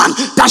pregnant woman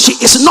that she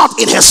is not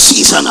in her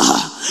season.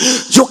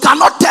 You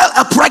cannot tell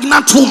a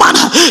pregnant woman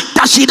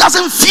that she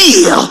doesn't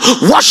feel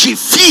what she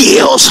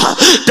feels.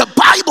 The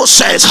Bible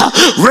says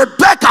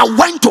Rebecca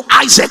went to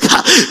Isaac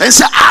and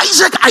said,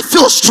 Isaac, I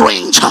feel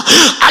strange.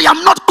 I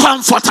am not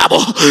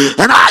comfortable.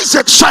 And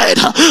Isaac said,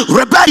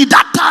 Rebecca,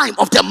 that time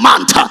of the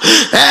month.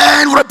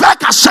 And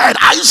Rebecca said,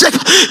 Isaac,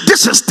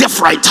 this is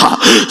different.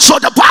 So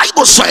the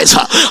Bible says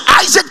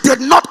Isaac did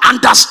not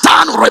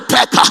understand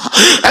Rebecca.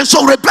 And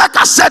so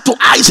Rebecca said to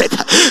Isaac,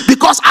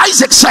 because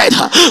Isaac said,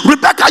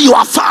 Rebecca, you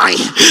are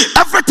fine.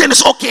 Everything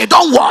is okay.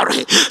 Don't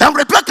worry. And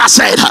Rebecca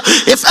said,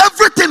 if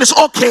everything is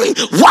okay,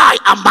 why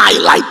am I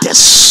like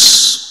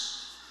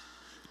this?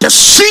 The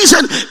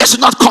season is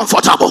not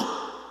comfortable.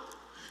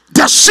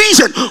 The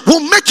season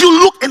will make you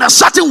look in a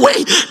certain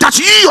way that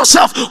you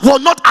yourself will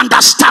not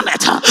understand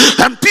it,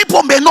 and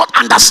people may not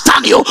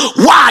understand you.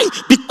 Why?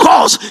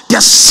 Because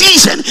the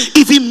season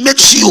even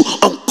makes you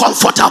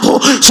uncomfortable.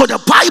 So the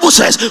Bible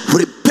says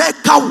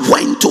Rebecca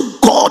went to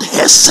God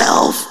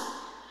herself.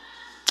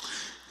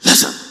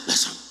 Listen.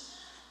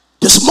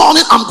 This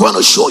morning I'm going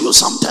to show you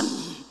something,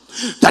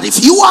 that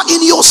if you are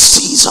in your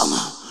season,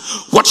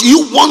 what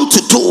you want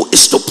to do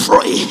is to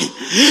pray.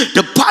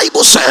 The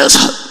Bible says,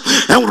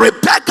 and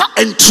Rebecca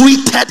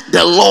entreated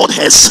the Lord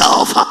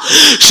herself.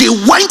 She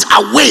went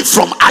away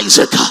from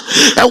Isaac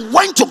and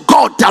went to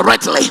God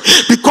directly,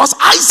 because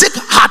Isaac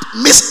had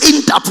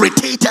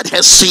misinterpreted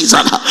her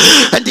season.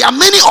 And there are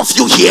many of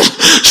you here,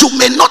 you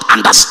may not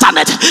understand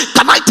it.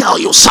 Can I tell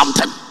you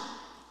something?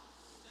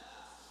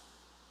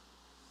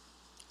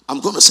 I'm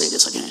going to say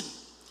this again,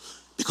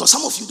 because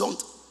some of you don't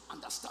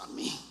understand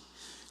me.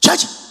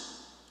 Church,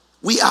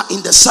 we are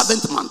in the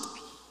 7th month.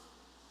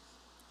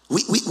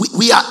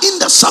 We are in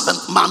the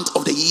 7th month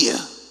of the year.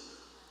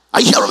 Are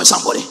you hearing me,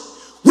 somebody?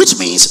 Which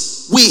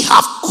means we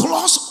have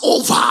crossed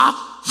over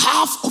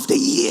half of the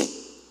year.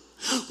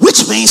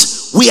 Which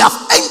means we have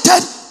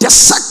entered the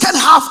second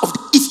half of the,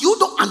 if you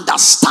don't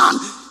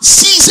understand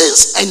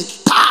seasons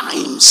and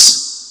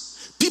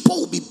times,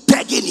 people will be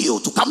begging you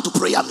to come to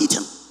prayer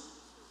meeting.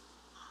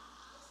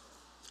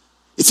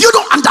 If you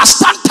don't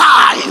understand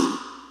time,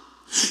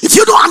 if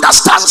you don't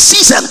understand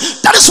season,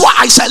 that is why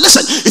I said,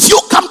 listen, if you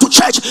come to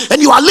church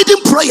and you are leading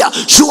prayer,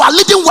 you are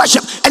leading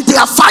worship, and there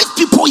are 5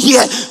 people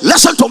here,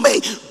 listen to me,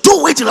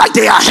 do it like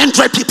there are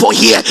 100 people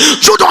here.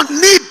 You don't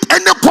need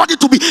anybody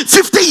to be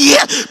 50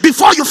 here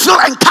before you feel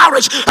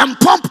encouraged and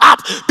pump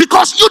up,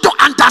 because you don't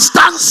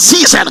understand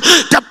season.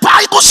 The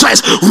Bible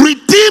says,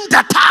 redeem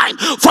the time,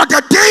 for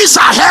the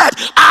days ahead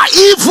are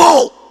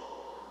evil.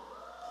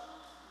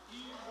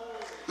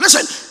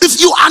 Listen, if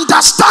you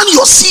understand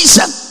your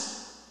season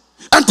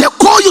and they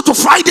call you to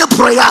Friday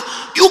prayer,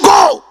 you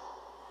go.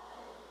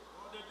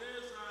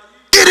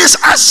 It is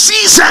a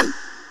season.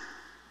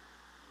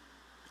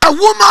 A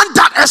woman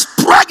that is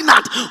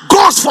pregnant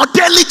goes for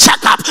daily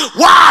checkup.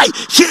 Why?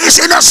 She is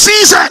in a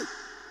season.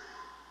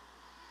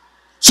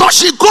 So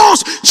she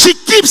goes, she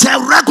keeps her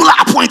regular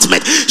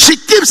appointment. She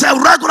keeps her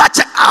regular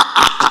check.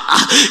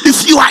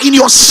 If you are in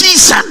your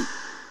season.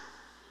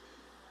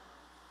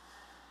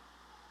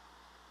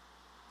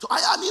 So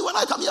I mean, when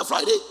I come here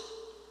Friday,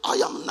 I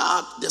am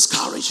not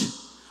discouraged.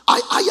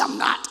 I am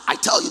not. I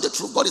tell you the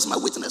truth. God is my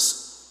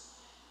witness.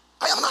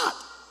 I am not.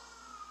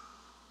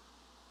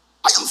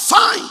 I am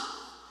fine.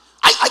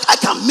 I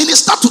can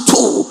minister to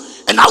 2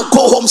 and I'll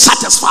go home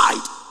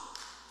satisfied,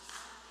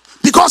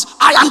 because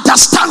I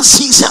understand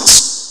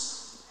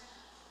seasons.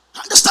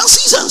 I understand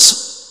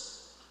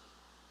seasons.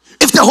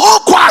 If the whole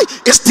choir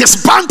is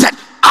disbanded,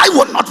 I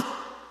will not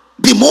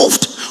be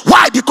moved.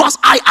 Why? Because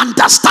I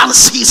understand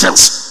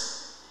seasons.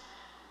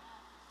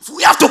 If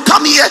we have to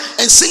come here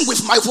and sing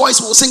with my voice,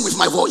 we'll sing with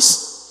my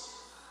voice.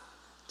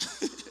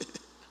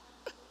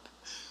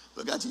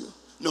 Look at you.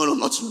 No,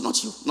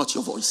 not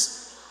your voice.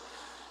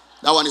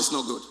 That one is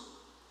no good.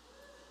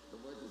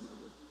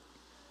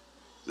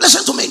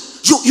 Listen to me.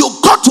 You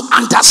got to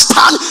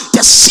understand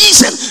the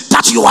season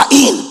that you are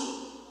in.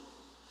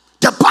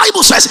 The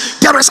Bible says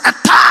there is a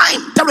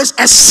time, there is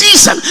a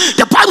season.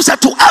 The Bible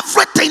said to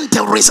everything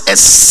there is a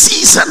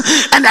season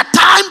and a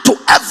time to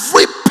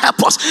every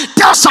purpose.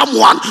 Tell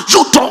someone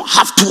you don't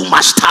have too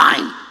much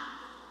time.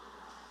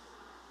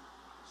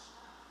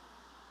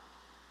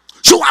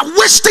 You are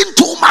wasting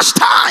too much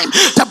time.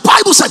 The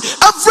Bible said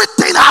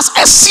everything has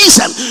a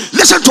season.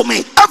 Listen to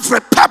me.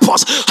 Every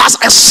purpose has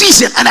a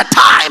season and a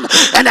time.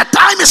 And a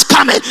time is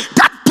coming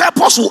that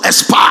purpose will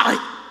expire.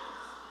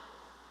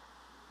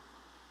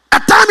 A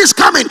time is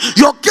coming,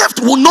 your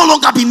gift will no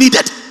longer be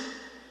needed.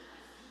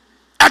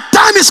 A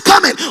time is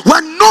coming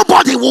when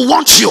nobody will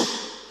want you,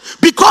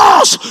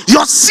 because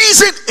your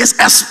season is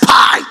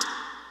expired.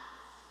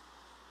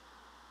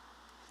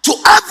 To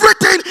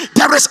everything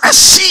there is a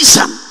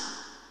season.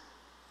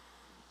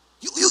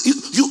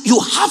 You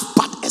have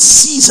but a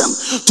season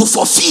to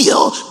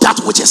fulfill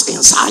that which is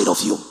inside of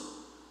you.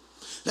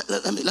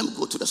 Let me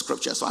go to the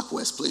scripture so I can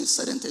explain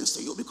certain things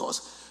to you,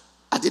 because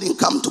I didn't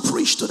come to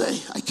preach today.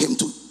 I came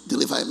to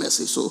deliver a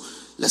message. So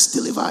let's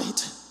deliver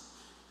it.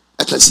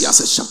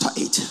 Ecclesiastes chapter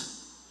 8.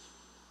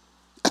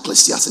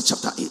 Ecclesiastes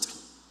chapter 8.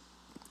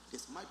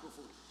 His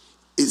microphone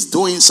is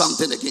doing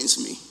something against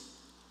me.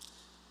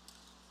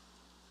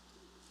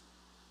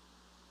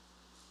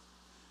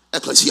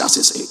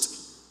 Ecclesiastes 8.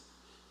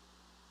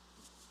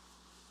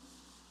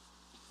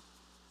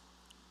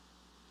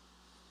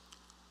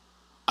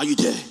 Are you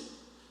there?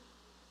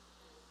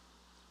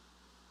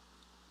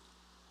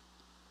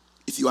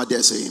 If you are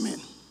there, say amen.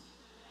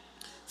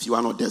 If you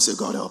are not there, say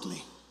God help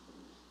me.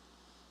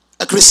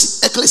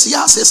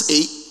 Ecclesiastes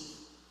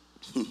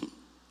 8.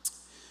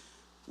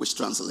 Which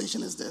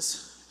translation is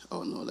this?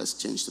 Oh no, let's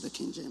change to the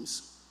King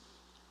James.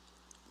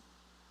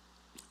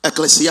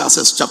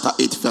 Ecclesiastes chapter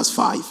 8 verse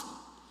 5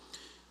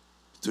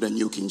 to the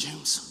New King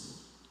James.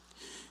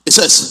 It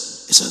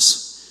says,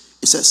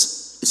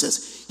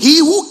 he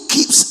who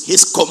keeps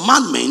his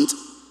commandment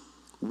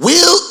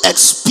will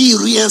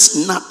experience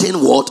nothing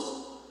what?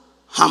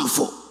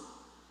 Harmful.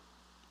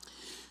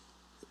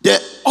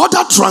 The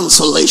other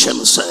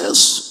translation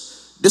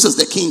says, this is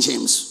the King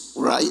James,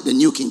 right? The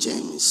New King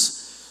James.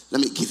 Let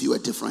me give you a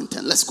different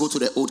 10. Let's go to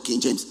the old King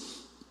James.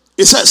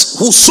 It says,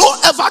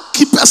 whosoever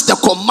keepeth the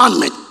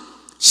commandment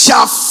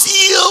shall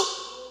feel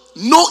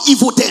no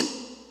evil thing.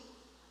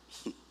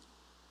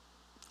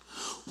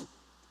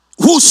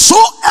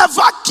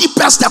 Whosoever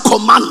keepeth the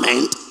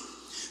commandment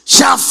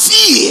shall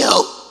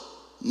feel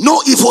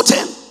no evil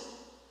thing.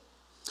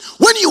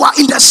 When you are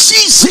in the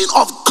season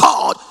of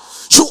God,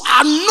 you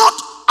are not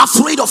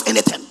afraid of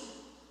anything.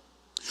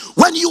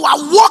 When you are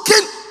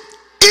walking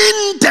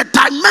in the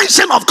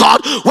dimension of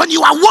God, when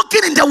you are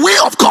walking in the way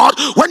of God,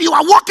 when you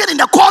are walking in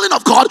the calling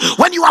of God,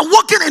 when you are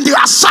walking in the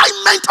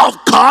assignment of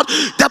God,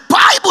 the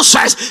Bible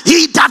says,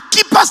 he that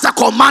keepeth the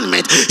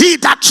commandment, he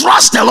that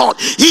trusts the Lord,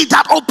 he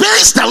that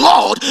obeys the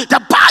Lord,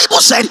 the Bible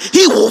said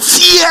he will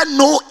fear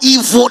no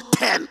evil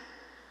thing.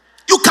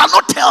 You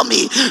cannot tell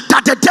me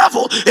that the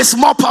devil is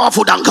more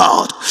powerful than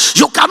God.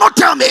 You cannot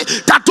tell me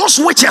that those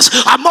witches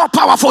are more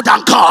powerful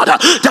than God.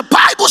 The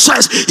Bible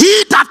says,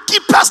 he that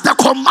keepeth the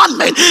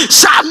commandment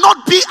shall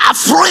not be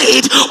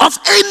afraid of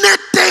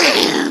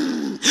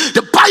anything.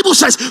 The Bible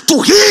says, to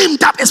him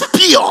that is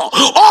pure,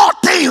 all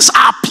things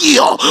are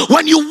pure.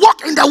 When you walk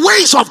in the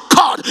ways of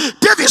God,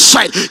 David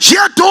said,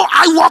 yea, though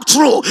I walk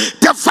through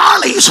the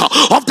valleys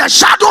of the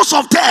shadows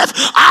of death,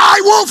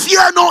 I will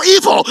fear no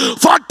evil,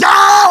 for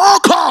thou, O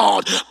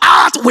God,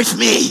 art with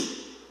me.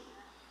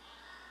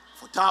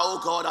 For thou,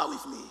 O God, art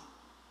with me.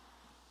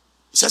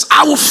 He says,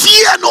 I will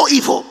fear no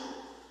evil.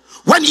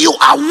 When you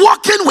are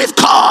walking with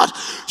God,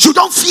 you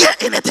don't fear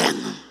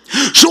anything.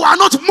 You are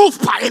not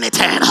moved by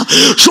anything.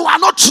 You are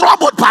not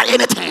troubled by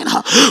anything.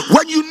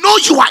 When you know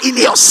you are in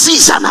your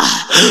season,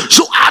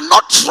 you are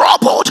not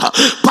troubled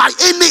by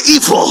any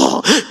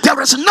evil. There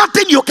is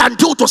nothing you can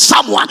do to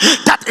someone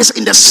that is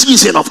in the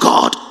season of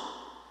God.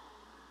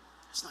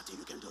 There's nothing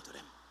you can do to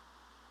them.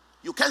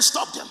 You can't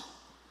stop them.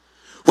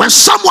 When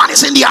someone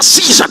is in their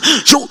season,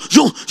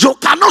 you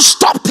cannot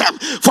stop them.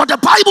 For the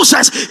Bible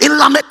says in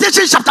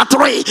Lamentations chapter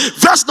 3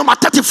 verse number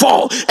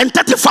 34 and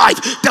 35,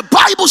 the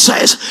Bible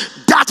says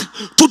that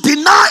to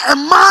deny a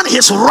man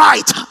his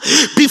right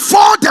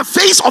before the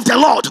face of the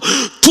Lord,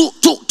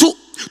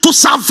 to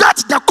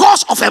subvert the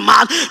cause of a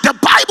man, the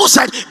Bible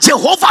said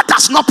Jehovah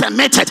does not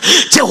permit it.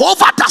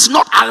 Jehovah does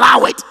not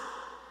allow it.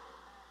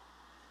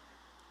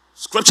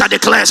 Scripture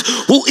declares,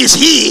 who is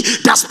he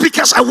that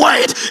speaketh a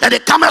word and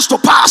it cometh to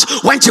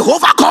pass when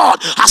Jehovah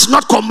God has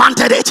not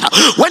commanded it?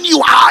 When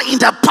you are in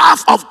the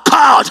path of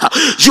God,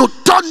 you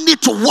don't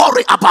need to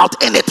worry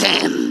about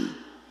anything.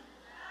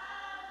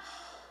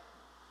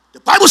 The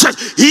Bible says,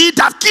 he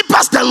that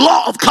keepeth the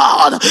law of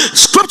God,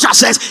 Scripture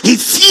says, he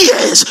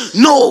fears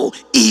no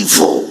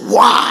evil.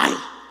 Why?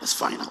 Let's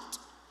find out.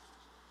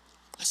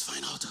 Let's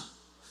find out.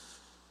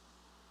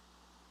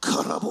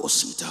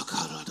 Karabosita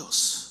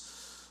karados.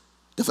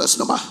 The first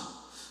number.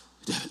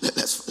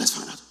 Let's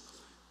find out.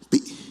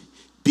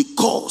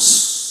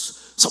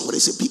 Because. Somebody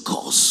say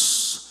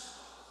because.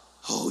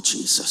 Oh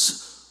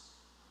Jesus.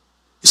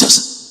 He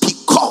says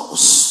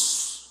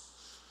because.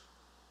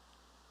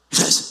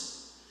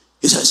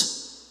 He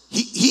says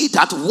he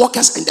that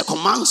walketh in the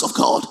commands of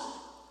God,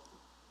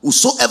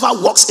 whosoever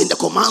walks in the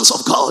commands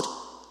of God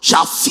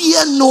shall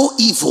fear no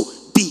evil,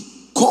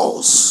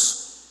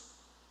 because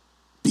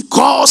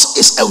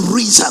is a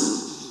reason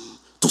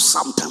to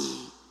something.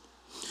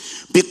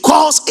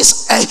 Because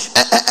it's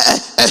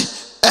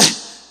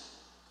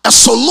a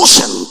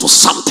solution to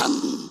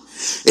something.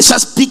 It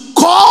says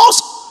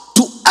because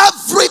to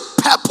every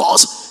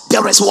purpose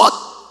there is what?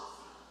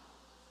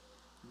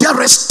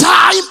 There is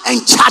time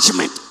and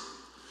judgment.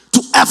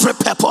 To every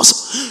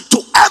purpose,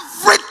 to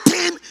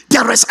everything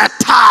there is a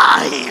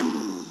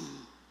time.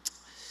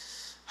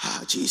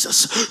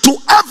 Jesus, to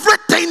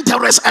everything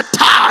there is a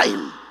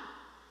time.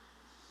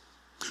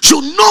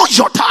 You know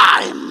your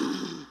time.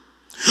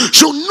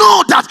 You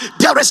know that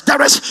there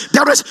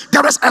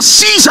is a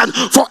season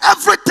for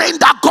everything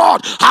that God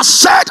has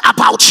said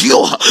about you.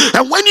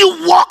 And when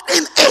you walk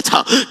in it,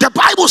 the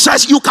Bible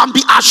says you can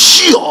be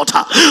assured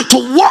to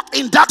walk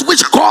in that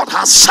which God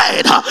has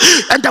said.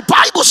 And the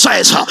Bible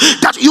says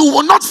that you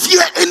will not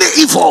fear any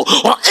evil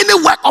or any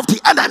work of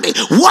the enemy.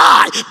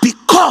 Why?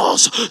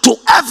 Because to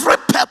every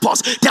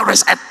purpose there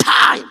is a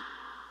time.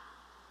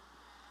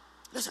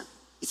 Listen,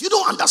 If you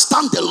don't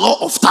understand the law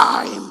of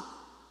time,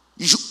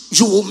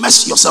 you will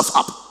mess yourself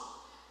up.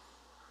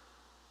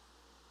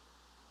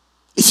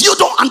 If you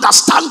don't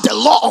understand the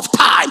law of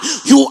time,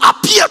 you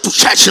appear to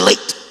church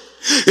late.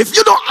 If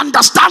you don't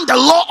understand the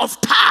law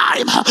of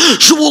time,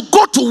 you will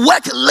go to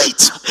work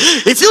late.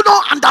 If you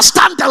don't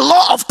understand the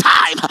law of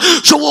time,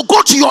 you will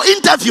go to your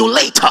interview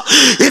late.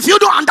 If you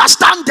don't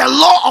understand the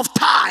law of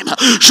time,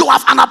 you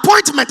have an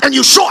appointment and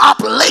you show up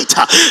late.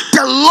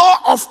 The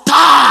law of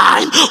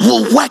time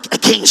will work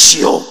against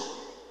you.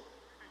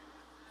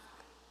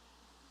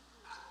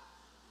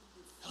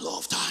 The law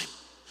of time.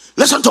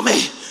 Listen to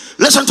me.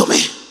 Listen to me.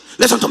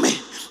 Listen to me.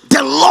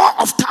 The law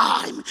of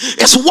time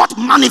is what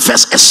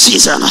manifests a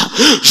season.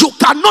 You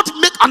cannot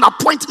make an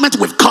appointment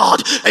with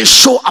God and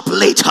show up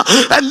late,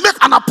 and make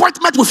an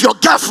appointment with your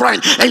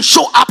girlfriend and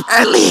show up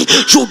early.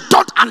 You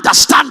don't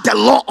understand the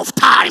law of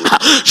time.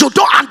 You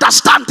don't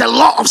understand the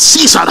law of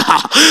season.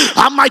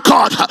 Oh my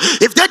God,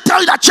 if they tell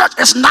you that church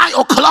is 9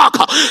 o'clock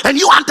and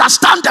you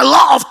understand the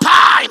law of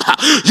time,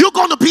 you're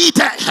going to be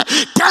there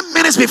 10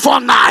 minutes before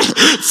 9,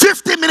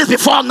 15 minutes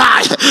before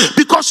 9,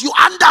 because you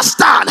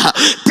understand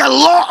the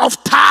law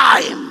of time.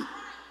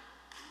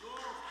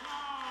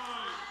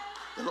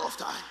 The law of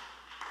time.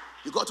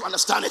 You got to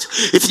understand it.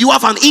 If you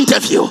have an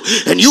interview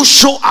and you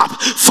show up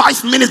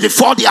 5 minutes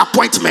before the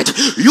appointment,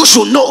 you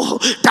should know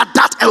that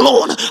that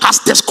alone has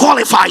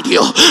disqualified you.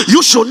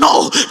 You should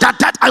know that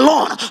that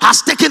alone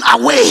has taken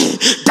away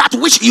that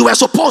which you were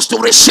supposed to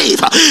receive.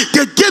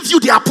 They give you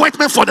the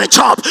appointment for the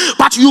job,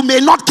 but you may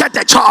not get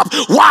the job.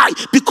 Why?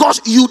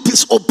 Because you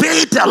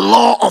disobeyed the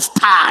law of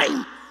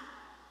time.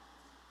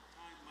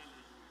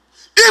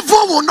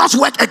 Evil will not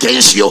work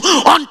against you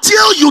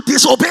until you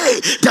disobey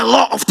the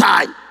law of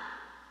time.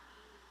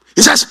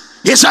 He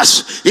says, he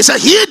said,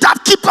 he that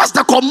keepeth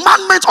the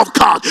commandments of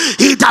God,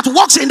 he that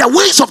walks in the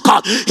ways of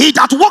God, he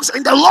that walks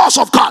in the laws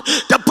of God,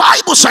 the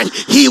Bible said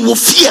he will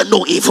fear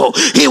no evil,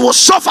 he will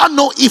suffer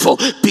no evil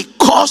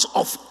because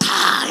of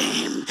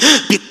time.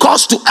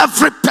 Because to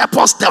every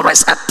purpose there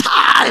is a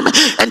time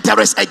and there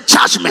is a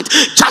judgment.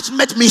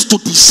 Judgment means to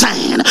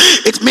discern.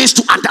 It means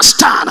to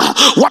understand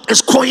what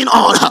is going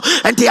on.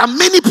 And there are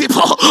many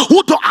people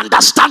who don't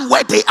understand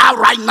where they are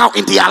right now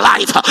in their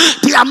life.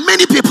 There are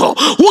many people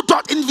who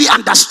don't even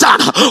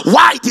understand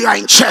why they are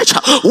in church,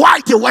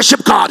 why they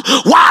worship God,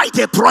 why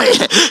they pray.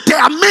 There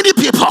are many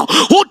people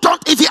who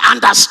don't even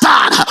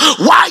understand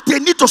why they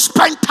need to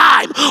spend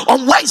time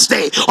on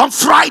Wednesday, on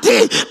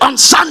Friday, on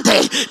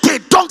Sunday. They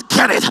don't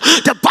get it.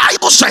 The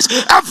Bible says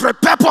every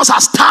purpose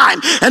has time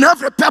and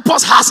every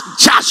purpose has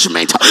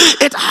judgment.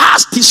 It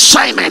has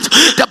discernment.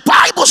 The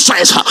Bible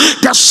says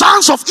the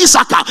sons of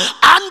Issachar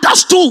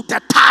understood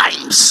the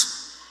times.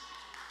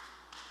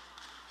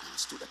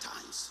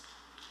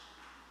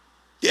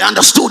 They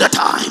understood the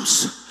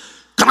times.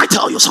 Can I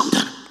tell you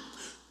something?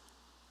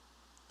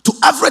 To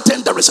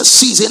everything there is a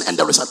season and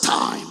there is a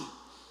time.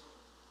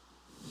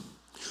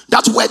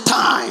 That's where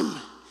time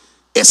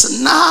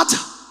is not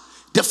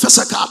the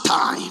physical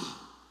time.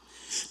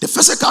 The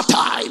physical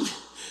time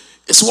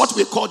is what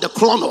we call the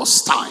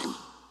chronos time.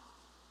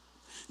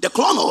 The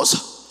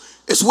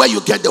chronos is where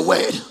you get the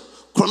word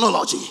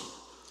chronology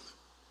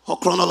or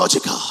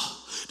chronological.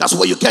 That's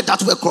where you get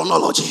that word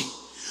chronology.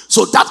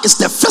 So that is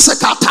the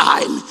physical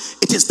time.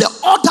 It is the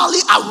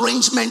orderly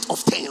arrangement of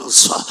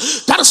things.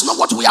 That is not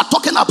what we are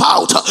talking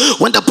about.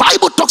 When the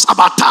Bible talks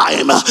about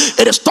time,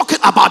 it is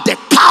talking about the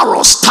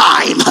kairos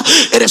time.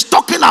 It is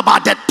talking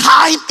about the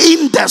time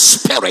in the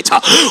spirit.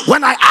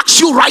 When I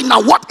ask you right now,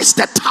 what is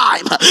the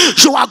time?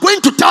 You are going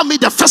to tell me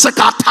the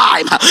physical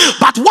time.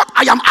 But what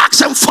I am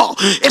asking for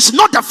is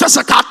not the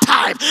physical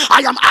time.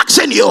 I am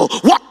asking you,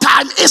 what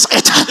time is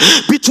it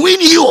between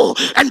you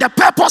and the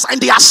purpose and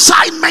the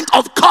assignment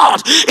of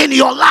God in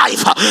your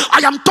life?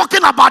 I am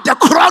talking about the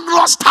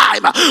chronos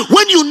time.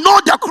 When you know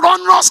the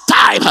chronos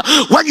time,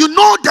 when you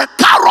know the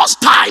kairos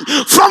time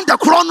from the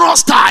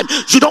chronos time,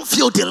 you don't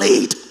feel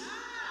delayed.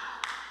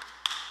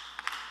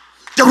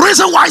 The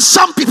reason why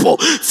some people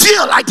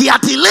feel like they are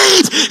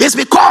delayed is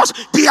because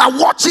they are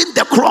watching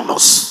the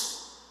chronos.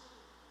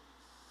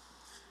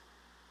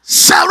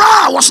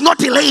 Sarah was not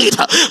delayed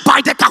by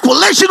the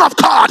calculation of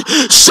God.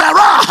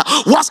 Sarah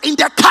was in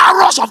the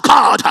kairos of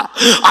God.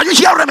 Are you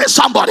hearing me,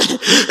 somebody?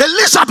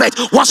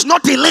 Elizabeth was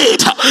not delayed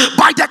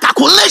by the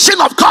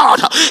calculation of God.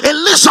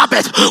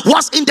 Elizabeth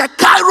was in the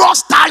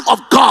kairos time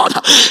of God.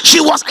 She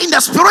was in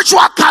the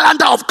spiritual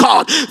calendar of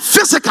God.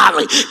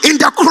 Physically,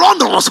 in the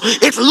chronos,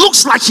 it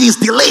looks like she is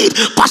delayed,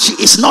 but she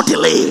is not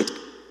delayed.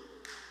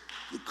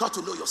 You got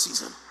to know your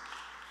season.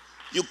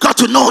 You got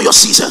to know your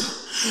season.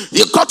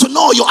 You got to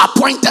know your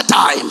appointed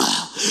time.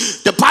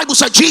 The Bible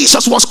said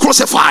Jesus was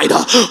crucified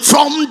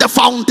from the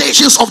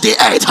foundations of the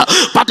earth.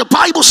 But the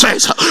Bible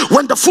says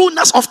when the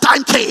fullness of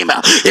time came,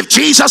 if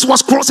Jesus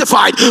was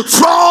crucified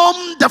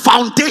from the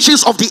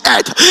foundations of the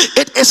earth,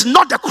 it is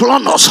not the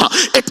chronos,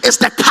 it is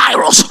the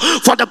kairos.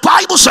 For the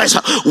Bible says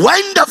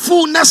when the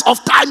fullness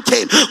of time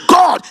came,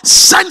 God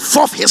sent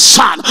forth his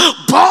son,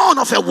 born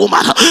of a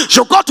woman.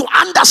 You got to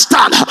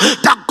understand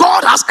that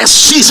God has a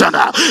season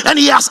and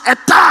he has a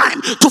time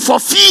to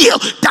fulfill feel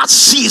that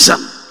season.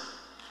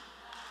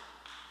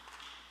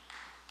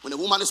 When a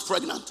woman is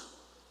pregnant,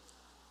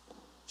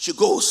 she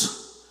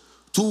goes,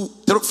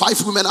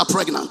 5 women are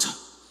pregnant,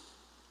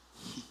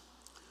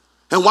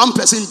 and one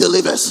person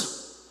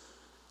delivers.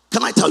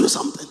 Can I tell you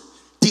something?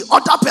 The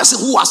other person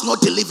who has not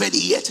delivered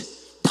yet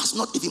does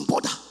not even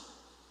bother.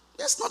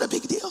 That's not a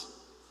big deal.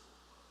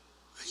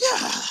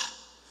 Yeah.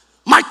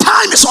 My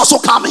time is also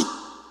coming.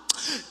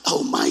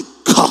 Oh my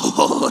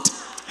God.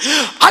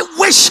 I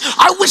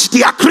wish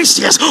there are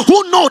Christians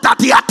who know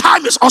that their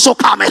time is also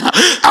coming.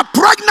 A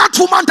pregnant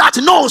woman that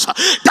knows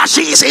that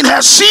she is in her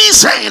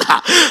season,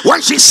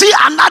 when she see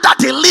another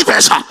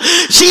delivers,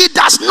 she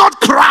does not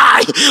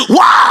cry.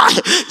 Why?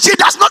 She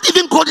does not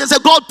even go and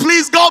say, God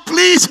please, God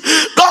please,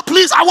 God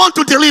please, I want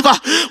to deliver.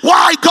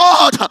 Why,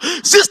 God?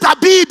 Sister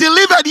B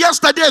delivered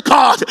yesterday,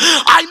 God.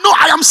 I know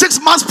I am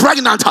 6 months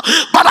pregnant,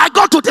 but I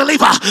got to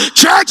deliver.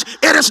 Church,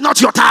 it is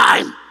not your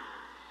time.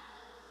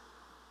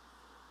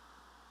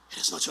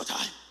 It is not your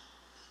time.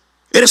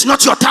 It is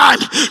not your time.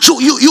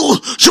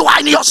 You are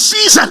in your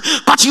season,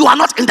 but you are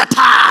not in the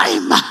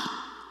time.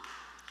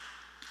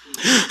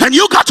 And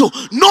you got to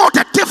know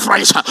the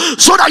difference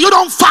so that you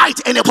don't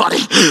fight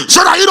anybody, so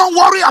that you don't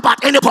worry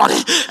about anybody.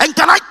 And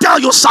can I tell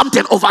you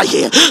something over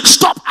here?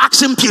 Stop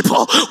asking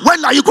people,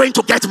 when are you going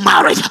to get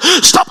married?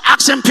 Stop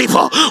asking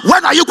people,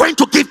 when are you going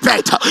to give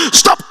birth?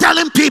 Stop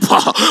telling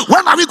people,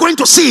 when are we going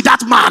to see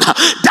that man,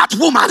 that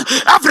woman?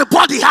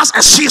 Everybody has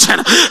a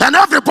season and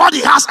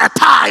everybody has a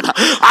time.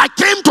 I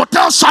came to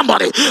tell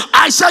somebody,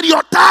 I said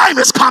your time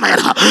is coming.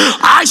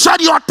 I said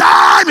your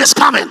time is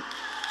coming.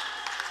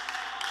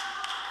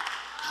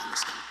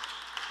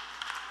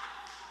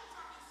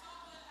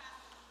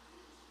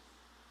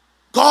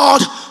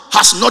 God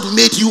has not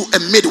made you a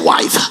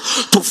midwife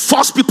to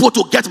force people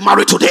to get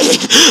married today.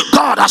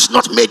 God has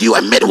not made you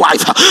a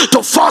midwife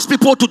to force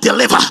people to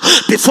deliver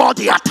before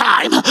their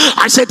time.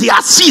 I said there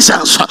are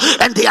seasons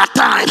and their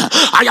time.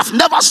 I have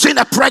never seen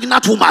a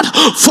pregnant woman,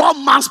 4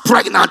 months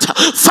pregnant,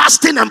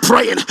 fasting and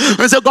praying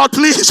and say, God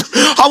please,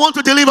 I want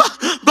to deliver.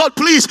 God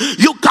please.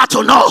 You got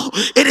to know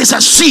it is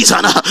a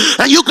season,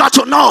 and you got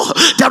to know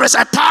there is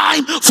a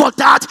time for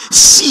that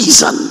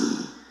season.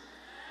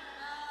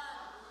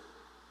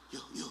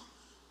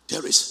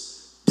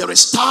 There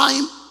is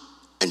time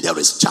and there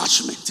is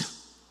judgment.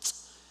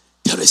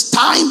 There is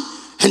time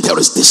and there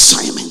is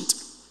discernment.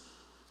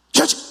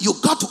 Church, you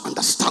got to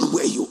understand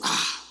where you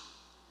are.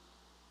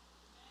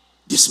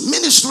 This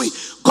ministry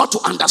got to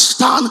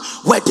understand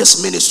where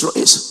this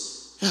ministry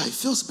is. Yeah, it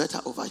feels better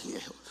over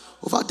here.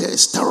 Over there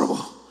is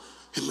terrible.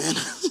 Amen.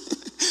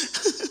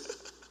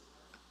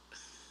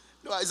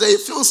 No, I say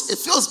it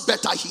feels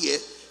better here.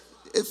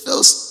 It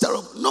feels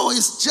terrible. No,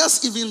 it's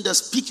just even the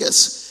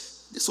speakers.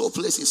 This whole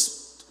place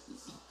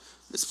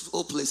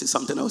is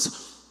something else.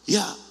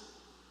 Yeah.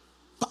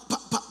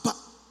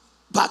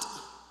 But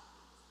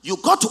you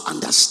got to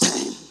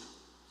understand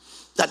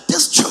that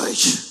this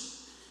church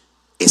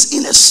is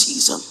in a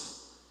season.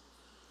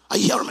 Are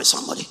you hearing me,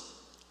 somebody?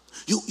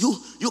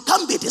 You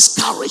can't be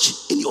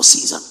discouraged in your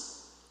season.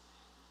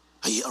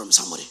 Are you hearing me,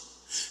 somebody?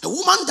 A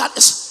woman that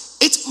is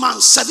 8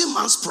 months, 7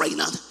 months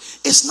pregnant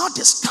is not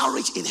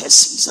discouraged in her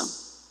season.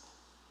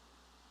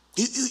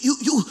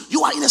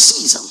 You are in a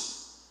season.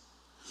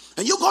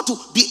 And you got to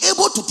be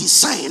able to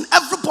discern.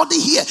 Everybody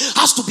here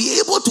has to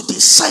be able to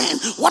discern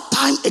what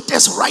time it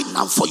is right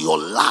now for your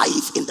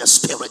life in the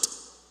spirit.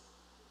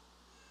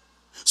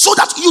 So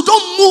that you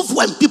don't move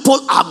when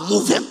people are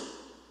moving.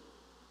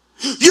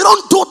 You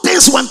don't do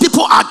things when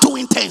people are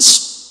doing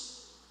things.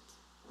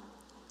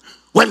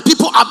 When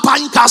people are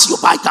buying cars, you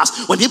buy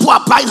cars. When people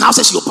are buying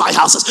houses, you buy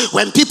houses.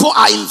 When people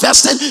are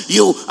investing,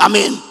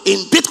 in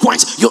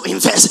bitcoins, you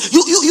invest.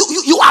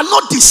 You are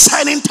not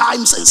discerning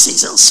times and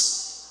seasons.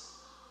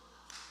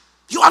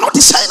 You are not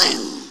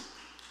discerning.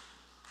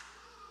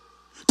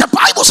 The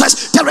Bible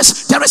says there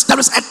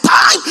is a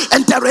time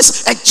and there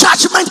is a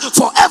judgment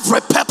for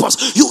every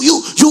purpose.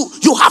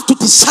 You have to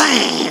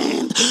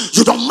discern.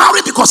 You don't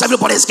marry because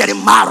everybody is getting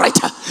married.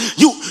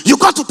 You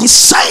got to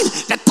discern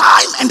the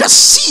time and the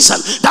season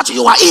that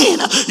you are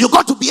in. You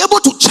got to be able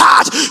to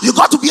judge. You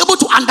got to be able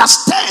to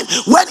understand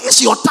when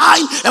is your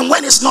time and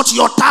when is not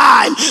your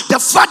time.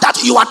 The fact that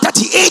you are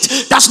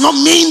 38 does not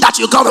mean that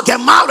you got to get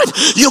married.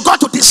 You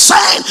got to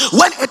discern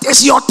when it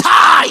is your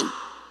time.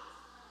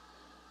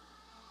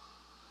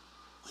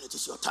 When it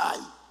is your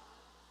time.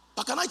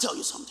 But can I tell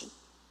you something?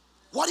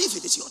 What if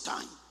it is your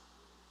time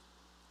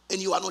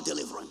and you are not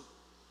delivering?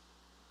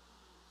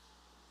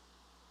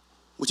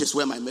 Which is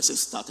where my message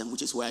started and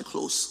which is where I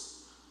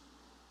close.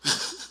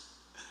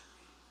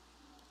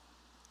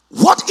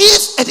 What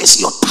if it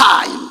is your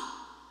time?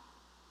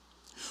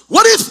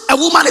 What if a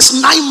woman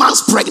is 9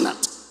 months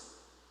pregnant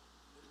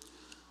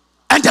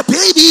and the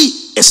baby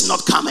is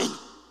not coming?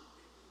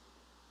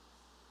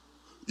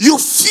 You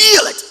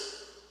feel it.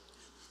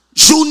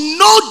 You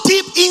know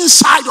deep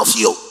inside of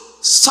you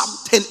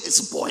something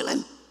is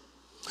boiling.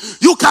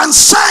 You can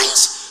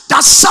sense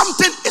that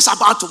something is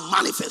about to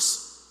manifest.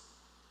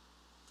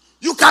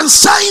 You can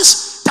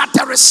sense that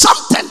there is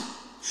something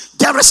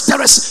there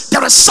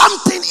is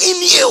something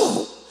in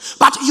you,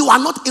 but you are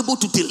not able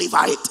to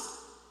deliver it.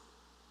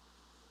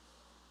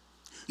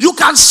 You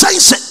can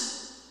sense it.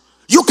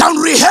 You can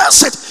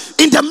rehearse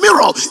it in the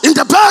mirror, in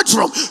the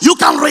bedroom. You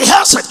can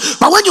rehearse it.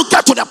 But when you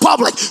get to the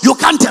public, you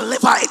can't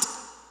deliver it.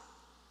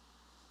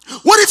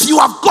 What if you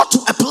have got to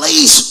a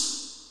place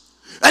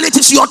and it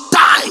is your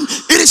time,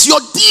 it is your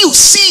due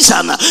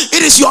season,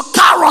 it is your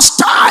Kairos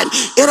time,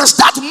 it is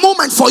that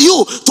moment for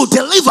you to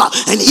deliver,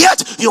 and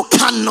yet you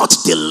cannot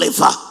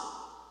deliver?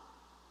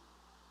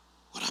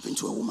 What happened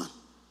to a woman?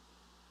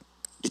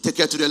 They take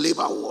her to the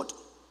labor ward.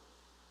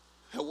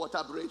 Her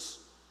water breaks.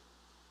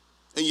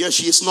 And yet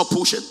she is not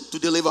pushing to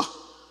deliver.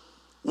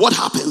 What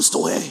happens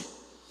to her?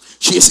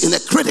 She is in a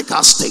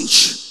critical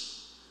stage.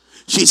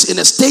 She is in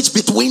a stage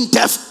between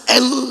death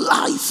and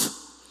life.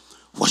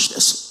 Watch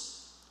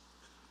this.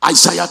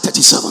 Isaiah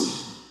 37.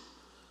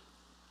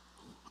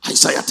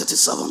 Isaiah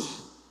 37.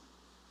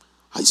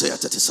 Isaiah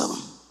 37.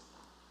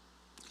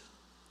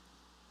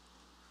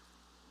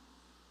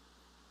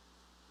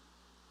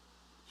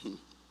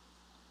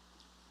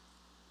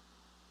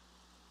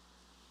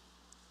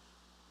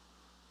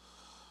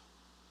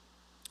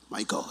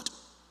 My God.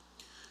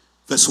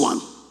 Verse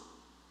 1.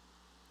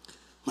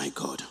 My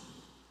God.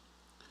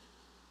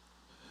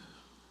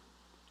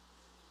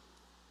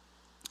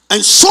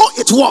 And so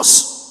it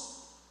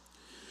was,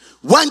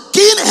 when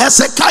King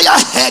Hezekiah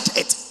heard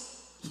it,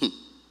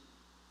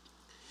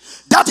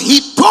 that he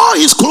tore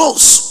his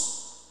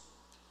clothes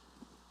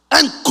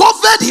and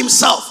covered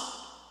himself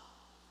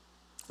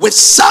with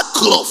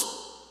sackcloth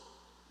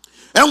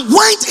and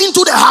went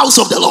into the house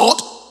of the Lord.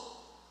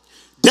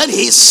 Then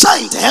he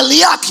sent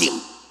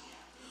Eliakim,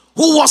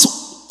 who was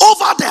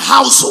over the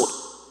household,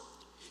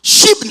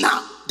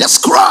 Shebna the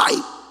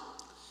scribe,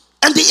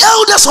 and the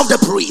elders of the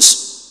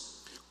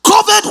priests,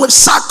 covered with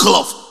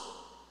sackcloth,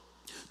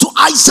 to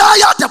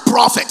Isaiah the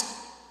prophet,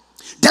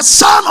 the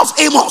son of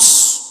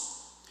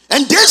Amos.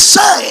 And they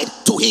said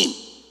to him,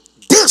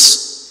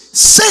 this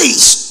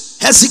says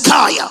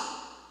Hezekiah,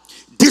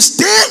 this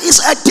day is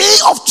a day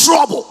of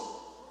trouble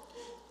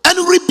and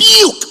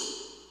rebuke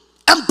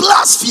and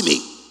blasphemy,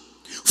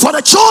 for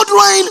the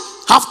children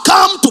have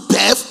come to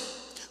birth,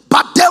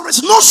 but there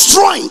is no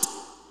strength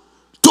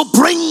to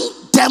bring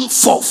them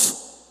forth.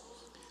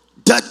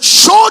 The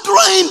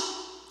children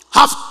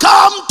have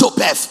come to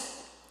birth.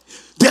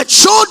 The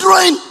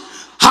children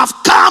have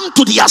come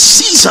to their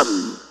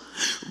season,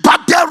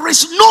 but there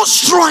is no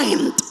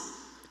strength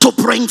to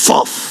bring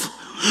forth.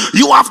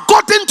 You have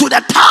gotten to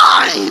the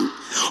time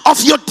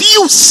of your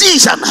due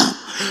season,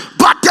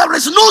 but there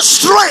is no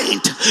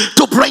strength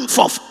to bring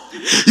forth.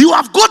 You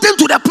have gotten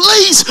to the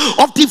place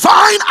of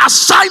divine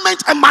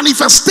assignment and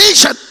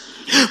manifestation,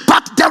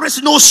 but there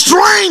is no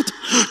strength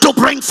to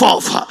bring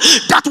forth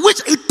that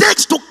which it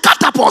takes to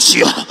catapult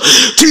you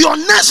to your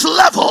next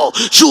level.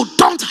 You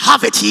don't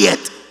have it yet.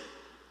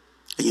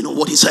 And you know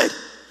what he said?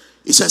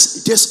 He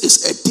says, this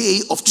is a day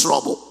of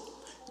trouble.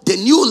 The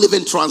New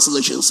Living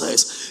Translation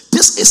says,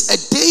 this is a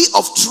day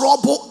of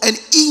trouble and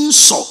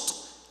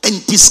insult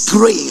and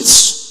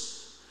disgrace.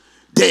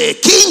 The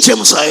King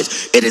James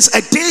says, it is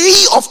a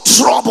day of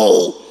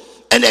trouble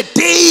and a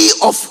day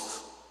of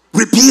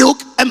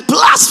rebuke and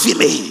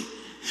blasphemy.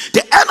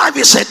 The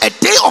NIV said, a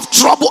day of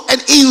trouble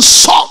and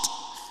insult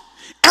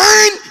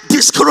and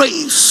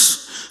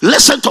disgrace.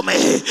 Listen to me.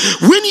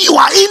 When you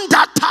are in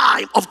that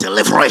time of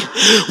delivery,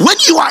 when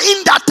you are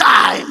in that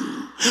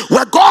time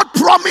where God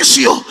promised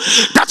you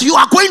that you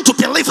are going to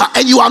deliver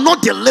and you are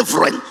not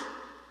delivering,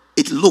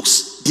 it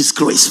looks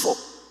disgraceful.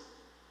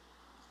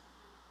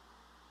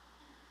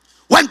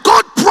 When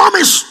God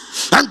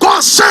promised and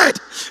God said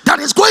that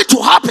it's going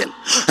to happen,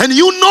 and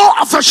you know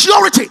of a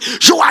surety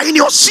you are in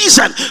your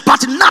season,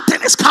 but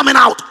nothing is coming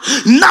out,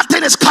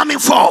 nothing is coming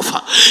forth,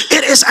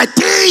 it is a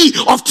day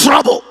of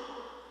trouble.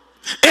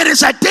 It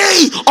is a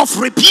day of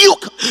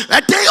rebuke, a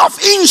day of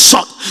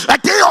insult, a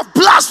day of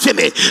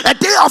blasphemy, a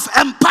day of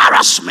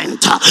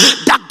embarrassment.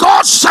 That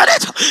God said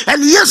it,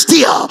 and yet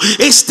still,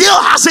 it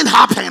still hasn't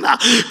happened.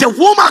 The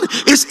woman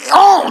is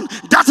on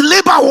that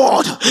labor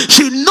ward.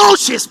 She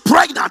knows she's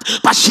pregnant,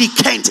 but she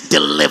can't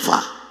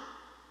deliver.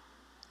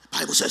 The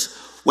Bible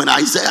says, when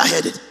Isaiah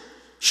heard it,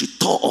 she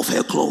tore off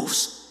her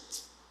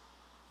clothes.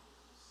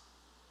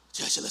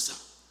 Church, listen,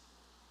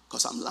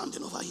 because I'm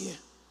landing over here.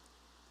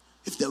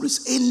 If there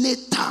is any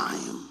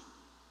time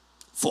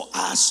for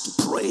us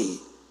to pray,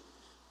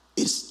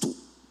 it's to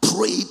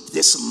pray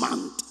this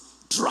month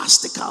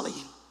drastically.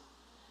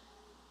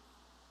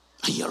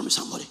 Are you hearing me,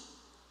 somebody?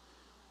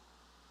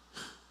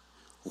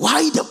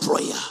 Why the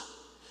prayer?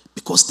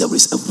 Because there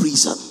is a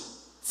reason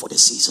for the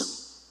season.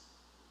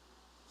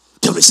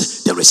 There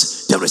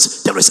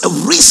is a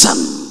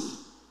reason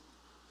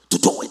to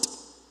do it.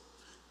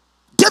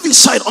 David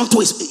said unto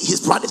his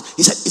brothers,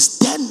 he said, is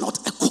there not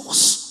a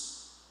cause?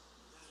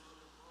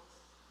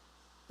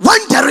 When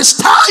there is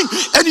time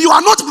and you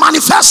are not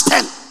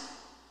manifesting.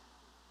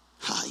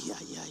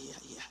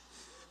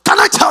 Can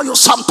I tell you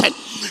something?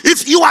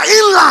 If you are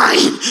in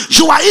line,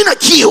 you are in a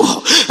queue,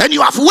 and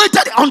you have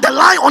waited on the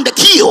line on the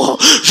queue,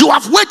 you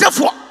have waited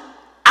for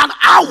an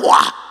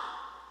hour.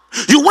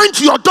 You went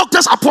to your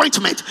doctor's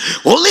appointment.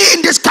 Only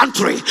in this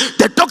country,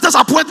 the doctor's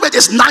appointment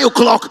is 9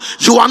 o'clock.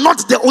 You are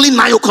not the only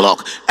 9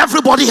 o'clock.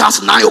 Everybody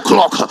has 9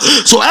 o'clock.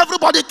 So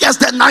everybody gets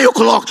there 9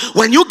 o'clock.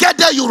 When you get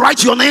there, you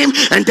write your name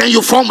and then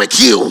you form a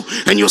queue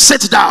and you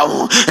sit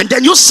down. And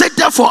then you sit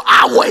there for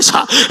hours.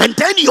 And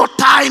then your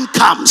time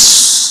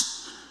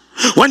comes.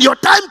 When your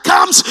time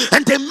comes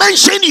and they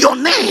mention your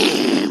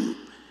name,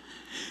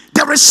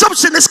 the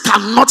receptionist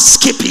cannot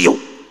skip you.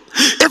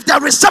 If the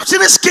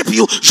receptionist skip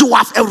you, you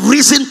have a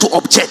reason to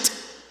object.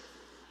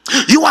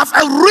 You have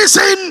a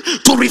reason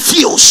to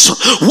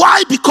refuse.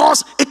 Why?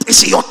 Because it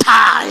is your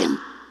time.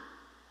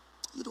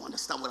 You don't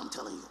understand what I'm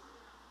telling you.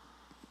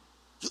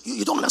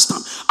 You don't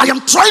understand. I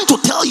am trying to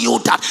tell you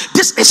that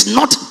this is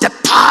not the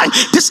time.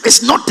 This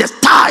is not the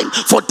time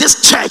for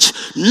this church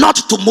not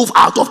to move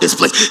out of this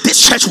place. This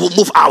church will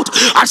move out.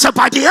 I said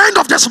by the end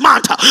of this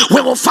month,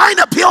 we will find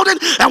a building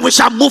and we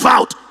shall move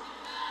out.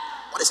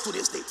 What is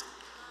today's date?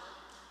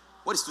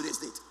 What is today's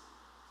date?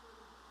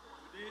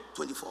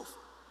 24th.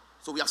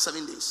 So we have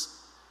 7 days.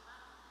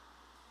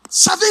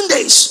 7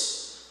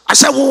 days. I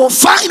said we will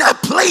find a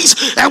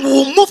place and we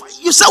will move.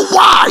 You said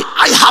why?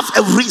 I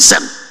have a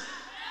reason.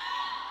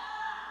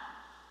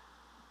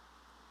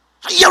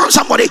 I hear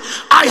somebody.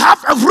 I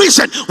have a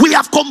reason. We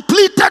have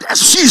completed a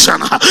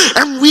season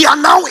and we are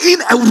now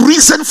in a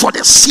reason for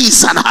the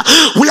season.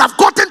 We have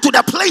gotten to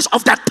the place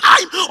of the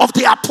time of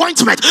the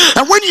appointment,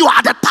 and when you are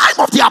at the time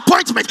of the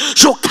appointment,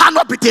 you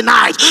cannot be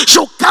denied,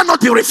 you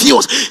cannot be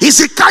refused.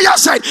 Hezekiah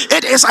said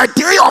it is a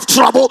day of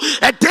trouble,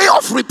 a day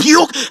of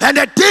rebuke, and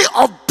a day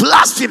of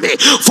blasphemy,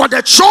 for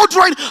the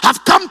children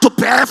have come to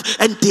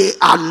birth and they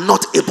are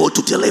not able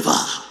to deliver.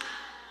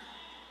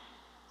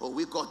 Oh,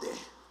 we got there.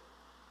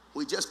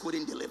 We just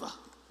couldn't deliver.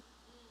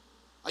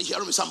 Are you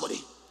hearing me,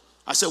 somebody?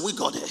 I said we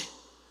got there.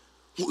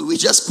 We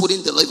just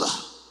couldn't deliver.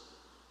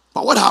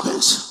 But what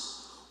happens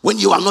when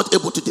you are not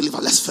able to deliver?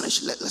 Let's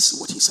finish. Let's see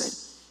what he said.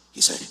 He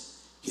said.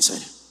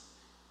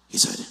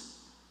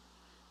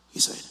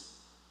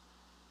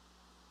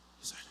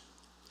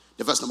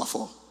 The verse number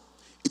 4.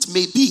 It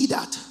may be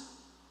that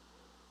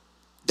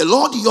the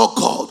Lord your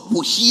God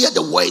will hear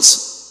the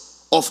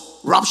voice of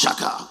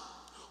Rabshakeh,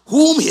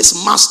 whom his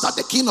master,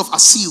 the king of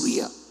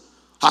Assyria,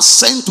 has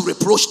sent to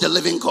reproach the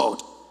living God,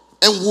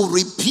 and will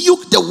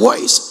rebuke the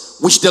voice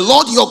which the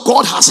Lord your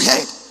God has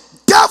heard.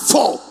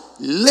 Therefore,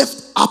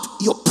 lift up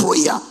your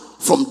prayer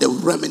from the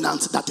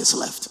remnant that is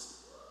left.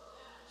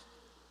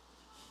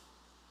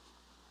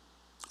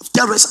 If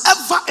there is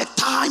ever a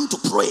time to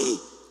pray,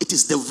 it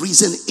is the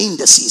reason in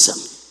the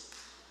season.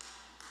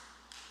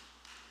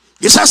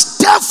 He says,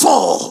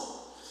 therefore,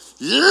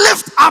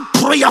 lift up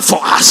prayer for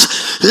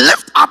us.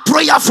 Lift up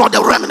prayer for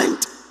the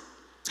remnant.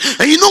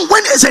 And you know,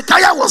 when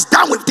Hezekiah was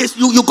done with this,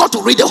 you got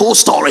to read the whole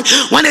story.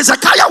 When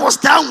Hezekiah was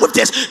done with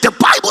this, the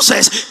Bible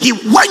says he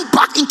went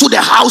back into the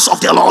house of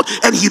the Lord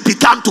and he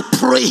began to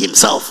pray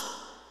himself.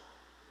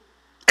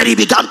 And he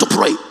began to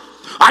pray.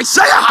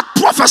 Isaiah had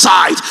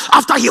prophesied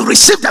after he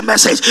received the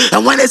message,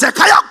 and when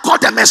Hezekiah got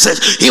the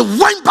message, he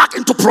went back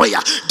into prayer.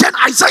 Then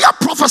Isaiah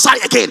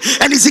prophesied again,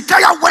 and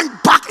Hezekiah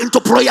went back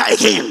into prayer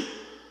again.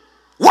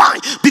 Why?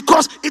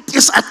 Because it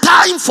is a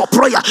time for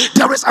prayer.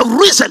 There is a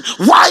reason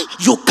why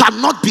you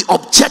cannot be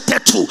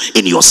objected to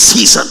in your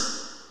season.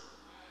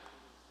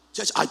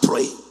 Church, I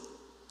pray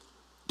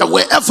that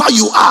wherever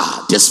you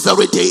are this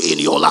very day in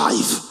your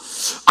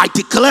life, I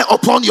declare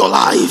upon your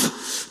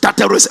life that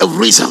there is a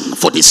reason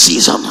for this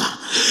season,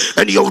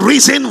 and your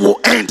reason will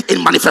end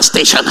in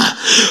manifestation.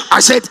 I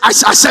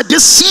said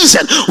this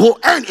season will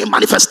end in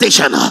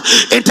manifestation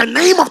in the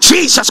name of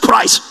Jesus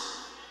Christ.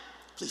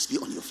 Please be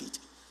on your feet.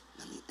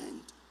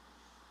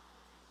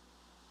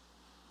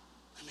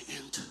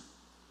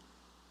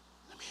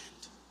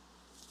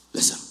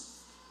 Listen.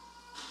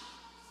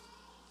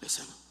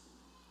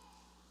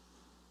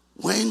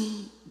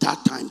 When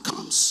that time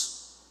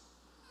comes,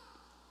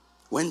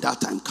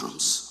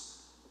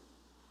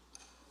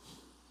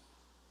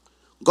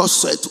 God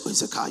said to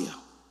Hezekiah,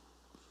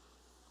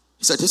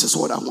 he said, this is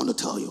what I want to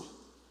tell you.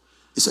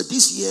 He said,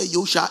 this year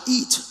you shall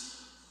eat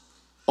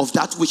of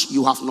that which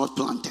you have not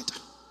planted.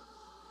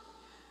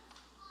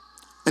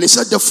 And he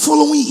said, the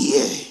following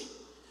year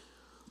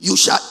you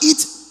shall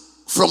eat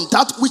from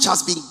that which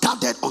has been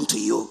gathered unto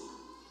you.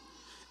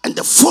 And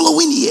the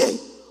following year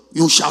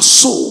you shall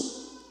sow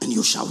and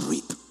you shall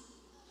reap.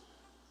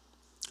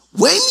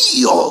 When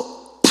your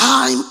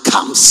time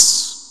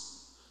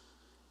comes,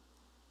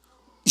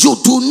 you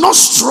do not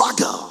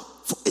struggle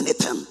for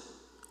anything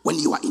when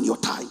you are in your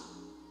time.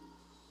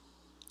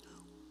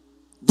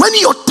 When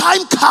your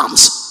time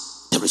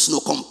comes, there is no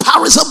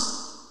comparison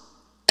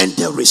and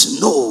there is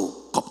no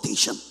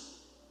competition.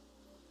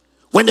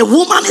 When a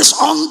woman is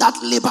on that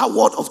labor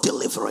ward of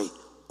delivery,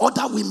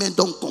 other women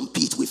don't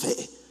compete with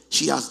her.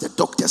 She has the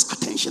doctor's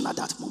attention at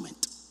that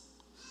moment.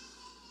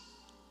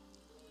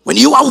 When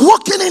you are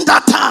walking in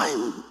that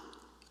time,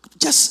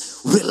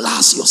 just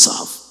relax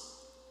yourself.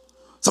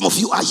 Some of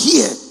you are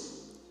here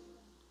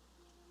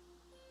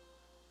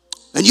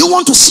and you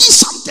want to see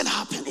something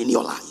happen in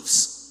your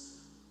lives.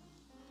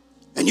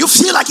 And you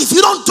feel like if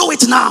you don't do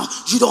it now,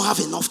 you don't have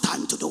enough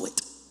time to do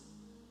it.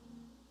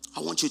 I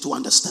want you to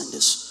understand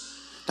this.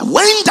 That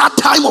when that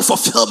time of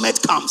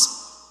fulfillment comes,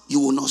 you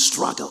will not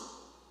struggle.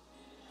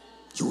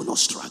 You will not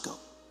struggle.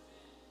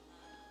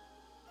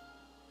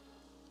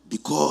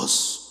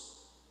 Because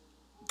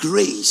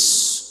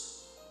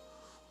grace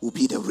will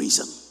be the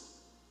reason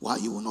why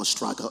you will not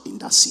struggle in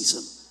that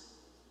season.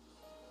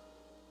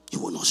 You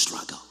will not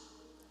struggle.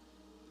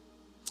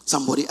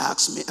 Somebody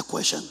asked me a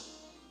question.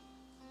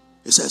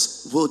 He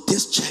says, will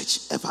this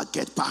church ever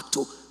get back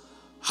to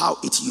how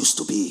it used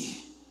to be?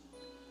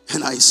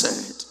 And I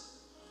said,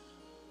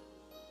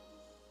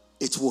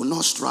 it will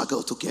not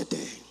struggle to get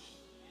there.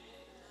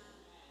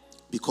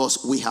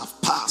 Because we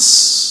have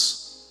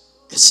passed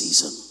a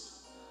season.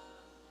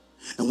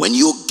 And when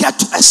you get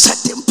to a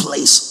certain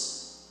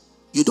place,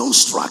 you don't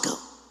struggle.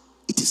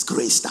 It is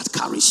grace that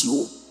carries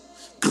you.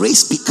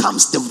 Grace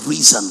becomes the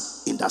reason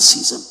in that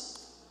season.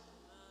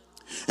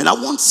 And I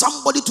want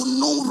somebody to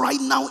know right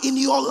now in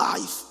your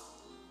life,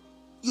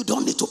 you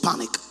don't need to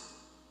panic.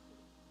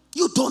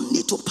 You don't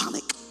need to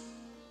panic.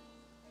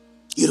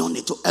 You don't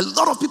need to. A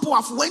lot of people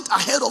have went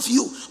ahead of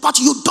you, but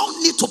you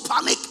don't need to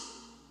panic.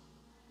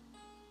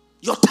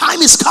 Your time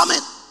is coming.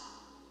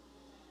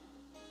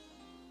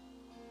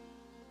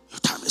 Your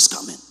time is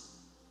coming.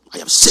 I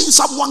have seen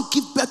someone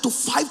give birth to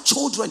 5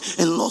 children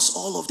and lost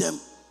all of them.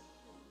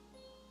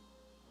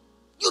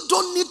 You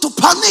don't need to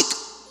panic.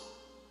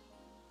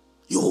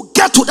 You will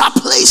get to that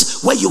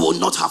place where you will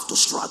not have to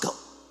struggle.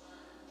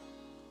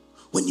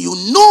 When you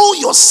know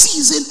your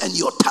season and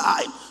your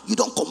time, you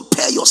don't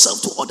compare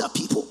yourself to other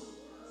people.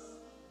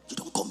 You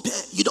don't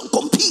compare. You don't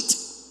compete.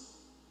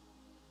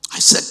 I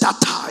said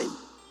that time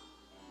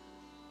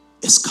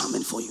is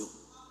coming for you.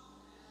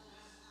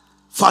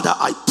 Father,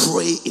 I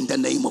pray in the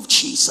name of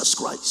Jesus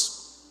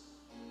Christ.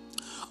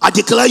 I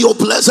declare your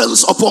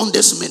blessings upon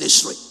this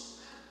ministry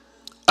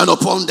and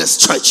upon this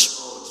church.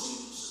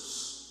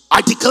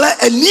 I declare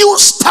a new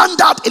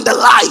standard in the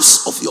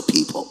lives of your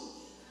people.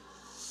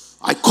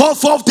 I call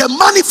forth the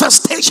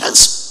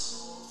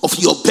manifestations of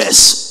your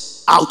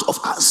best out of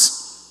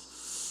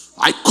us.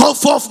 I call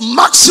forth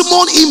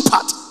maximum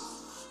impact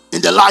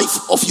in the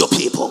life of your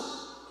people.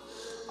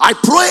 I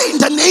pray in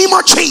the name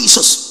of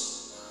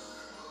Jesus,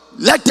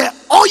 let the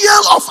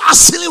oil of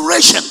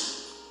acceleration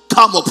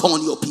come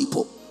upon your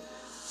people.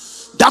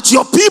 That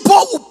your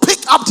people will pick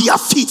up their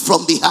feet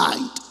from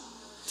behind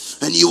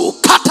and you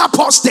will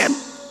catapult them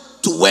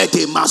to where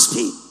they must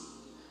be.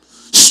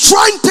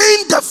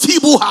 Strengthen the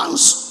feeble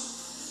hands.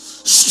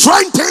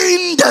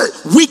 Strengthen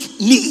the weak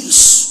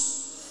knees.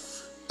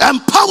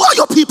 Empower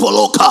your people,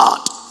 oh God.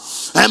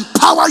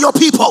 Empower your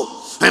people.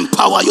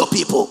 Empower your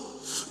people.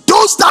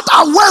 Those that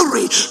are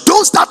weary,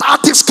 those that are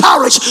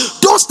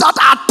discouraged, those that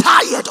are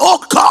tired,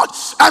 oh God,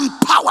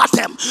 empower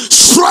them,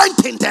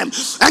 strengthen them,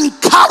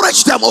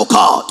 encourage them, oh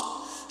God,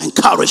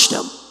 encourage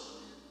them.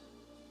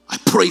 I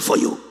pray for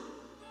you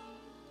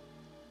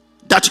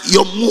that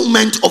your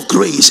moment of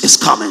grace is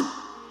coming,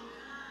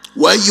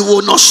 where you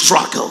will not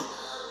struggle,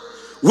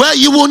 where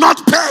you will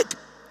not beg.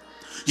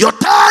 Your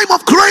time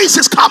of grace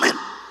is coming,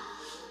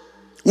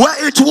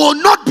 where it will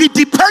not be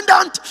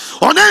dependent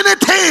on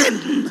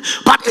anything,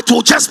 but it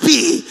will just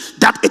be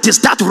that it is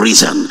that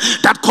reason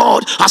that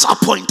God has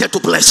appointed to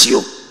bless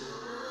you.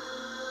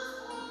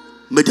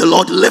 May the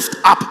Lord lift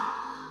up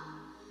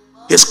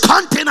his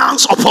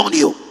countenance upon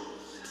you.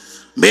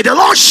 May the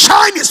Lord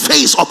shine his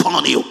face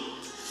upon you.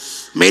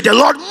 May the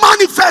Lord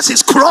manifest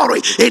his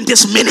glory in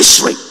this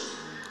ministry.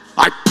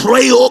 I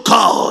pray, oh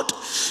God,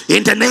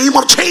 in the name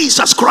of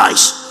Jesus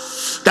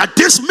Christ, that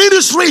this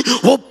ministry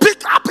will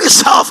pick up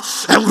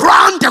itself and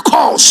run the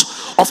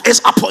course of its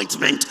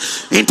appointment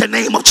in the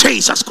name of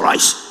Jesus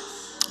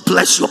Christ.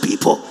 Bless your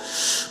people.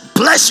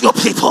 Bless your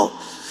people.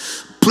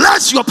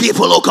 Bless your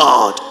people, oh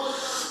God,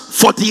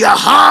 for their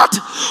heart,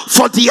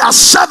 for their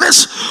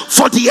service,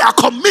 for their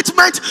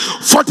commitment,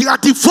 for their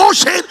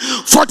devotion,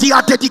 for their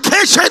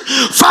dedication.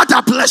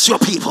 Father, bless your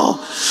people.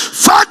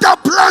 Father,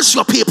 bless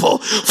your people,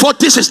 for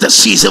this is the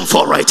season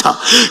for it.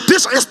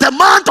 This is the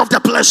month of the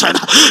blessing.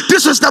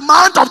 This is the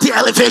month of the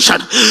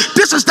elevation.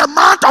 This is the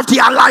month of the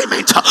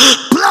alignment.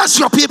 Bless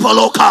your people,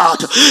 oh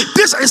God.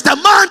 This is the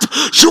month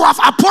you have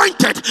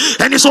appointed,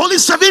 and it's only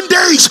 7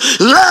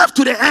 days left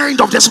to the end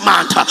of this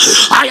month.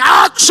 I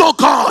ask, oh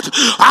God,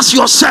 as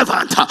your servant,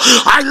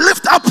 I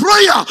lift a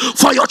prayer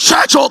for your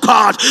church, oh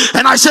God,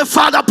 and I say,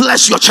 Father,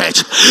 bless your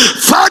church.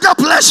 Father,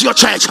 bless your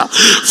church.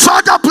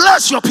 Father,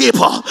 bless your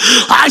people.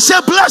 I say,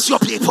 bless your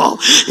people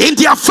in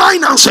their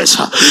finances,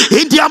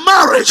 in their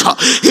marriage,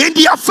 in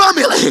their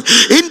family,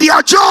 in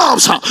their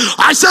jobs.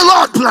 I say,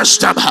 Lord, bless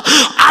them.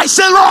 I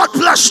say, Lord,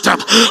 bless them.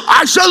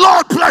 I say,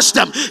 Lord, bless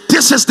them.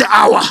 This is the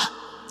hour.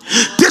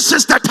 This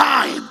is the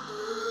time.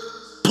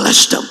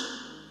 Bless them.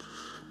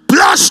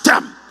 Bless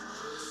them.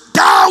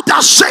 Thou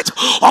that sit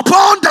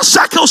upon the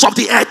circles of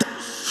the earth,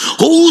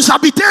 whose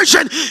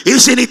habitation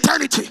is in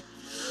eternity,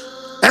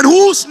 and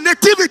whose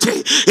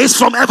nativity is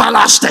from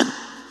everlasting.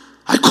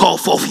 I call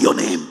forth your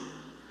name.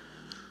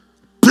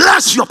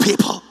 Bless your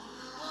people.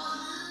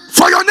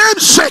 For your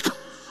name's sake,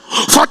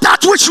 For that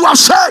which you have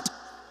said,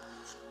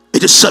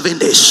 it is 7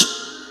 days.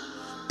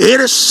 It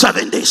is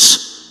 7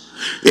 days.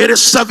 It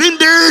is 7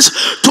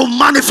 days to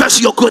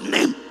manifest your good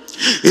name.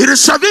 It is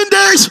 7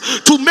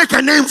 days to make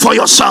a name for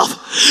yourself.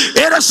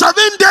 It is 7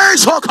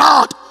 days, oh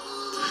God.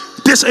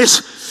 This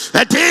is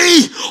a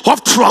day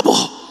of trouble.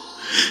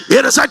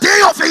 It is a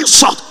day of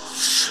insult.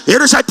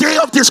 It is a day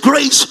of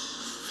disgrace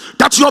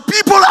that your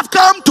people have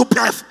come to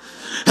birth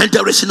and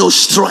there is no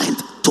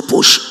strength to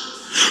push.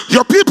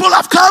 Your people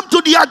have come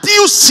to their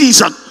due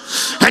season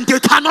and they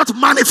cannot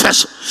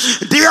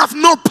manifest. They have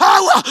no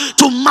power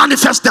to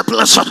manifest the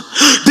blessing.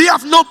 They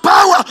have no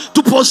power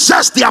to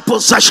possess their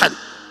possession.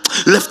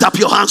 Lift up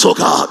your hands, oh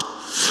God.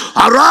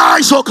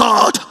 Arise, oh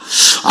God.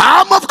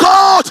 Arm of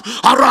God,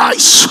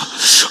 arise.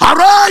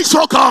 Arise,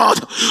 oh God.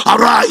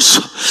 Arise.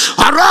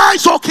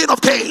 Arise, O King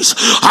of Kings.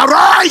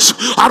 Arise,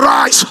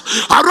 arise,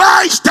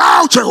 arise,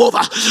 thou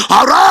Jehovah.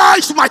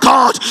 Arise, my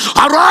God.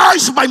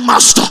 Arise, my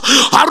Master.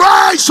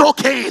 Arise, O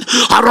King.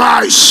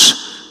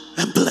 Arise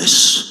and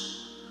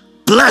bless.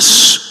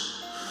 Bless.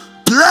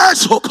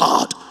 Bless, oh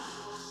God.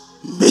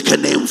 Make a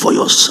name for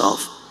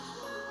yourself.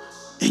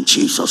 In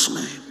Jesus'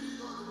 name.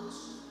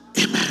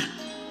 Amen.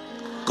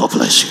 God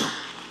bless you.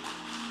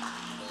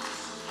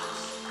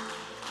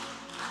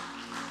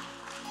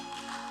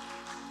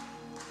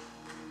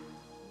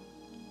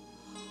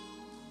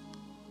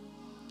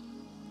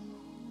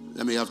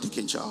 Let me have the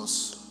King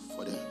Charles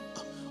for the.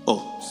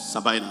 Oh,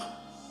 Sabina.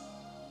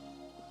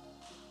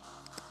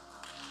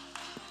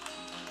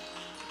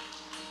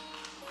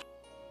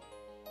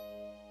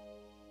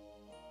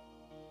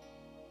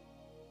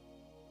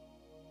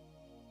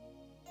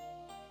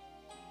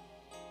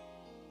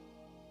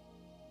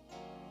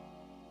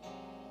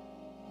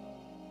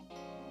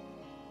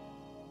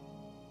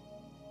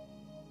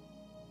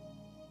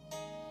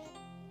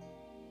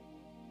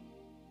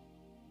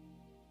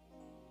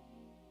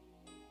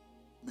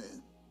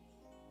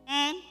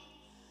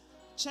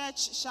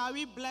 Church, shall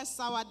we bless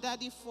our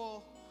daddy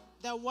for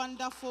the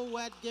wonderful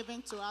word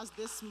given to us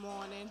this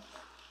morning?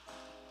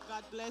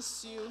 God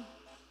bless you.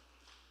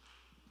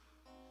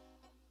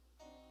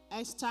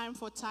 It's time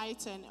for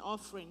tithe and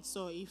offering.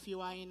 So if you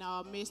are in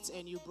our midst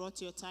and you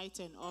brought your tithe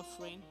and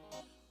offering,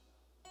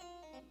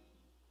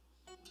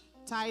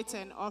 tithe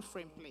and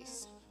offering,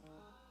 please.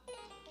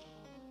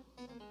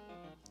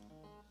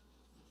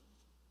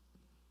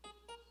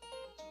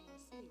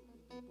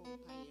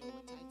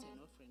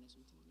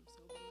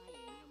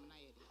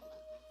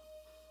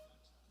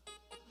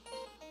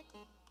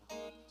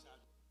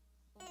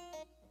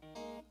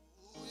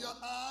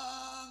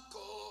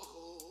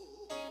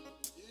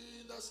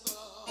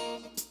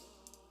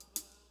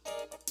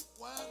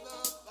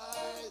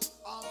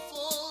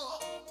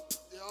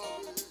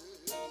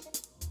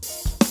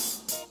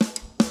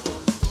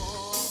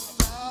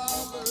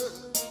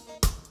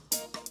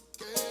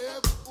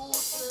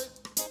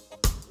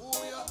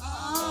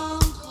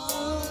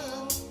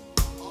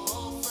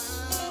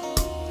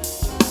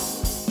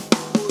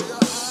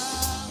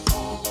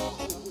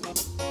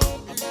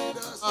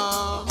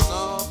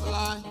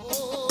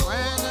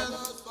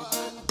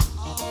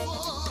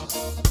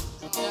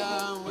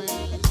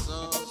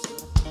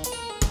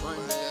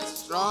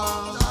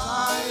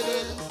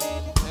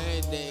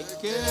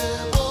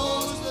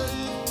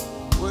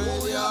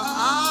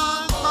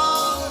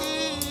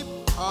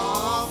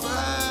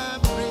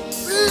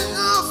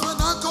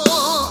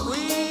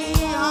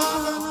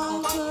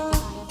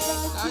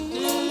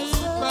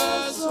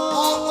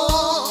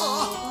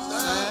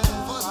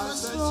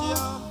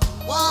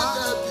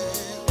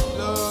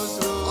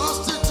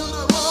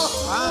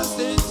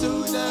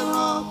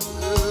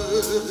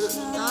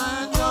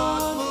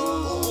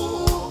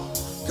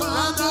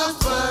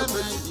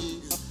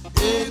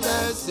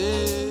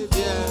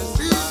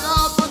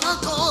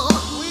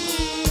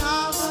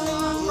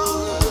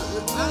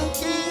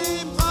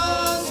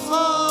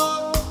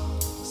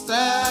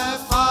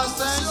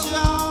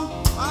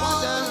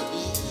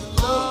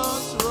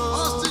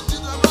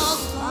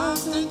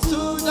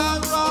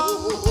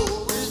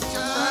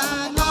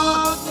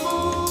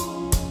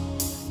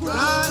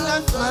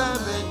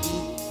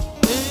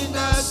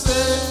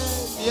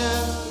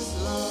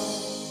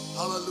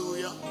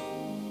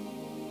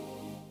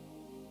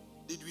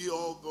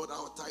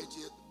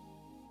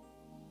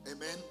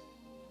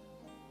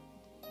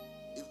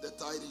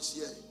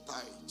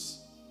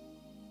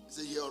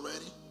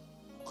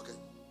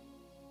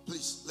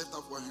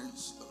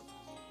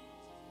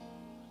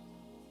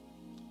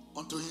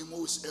 Unto him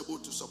who is able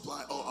to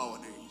supply all our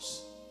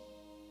needs,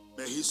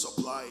 may he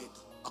supply it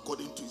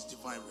according to his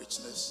divine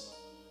richness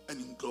and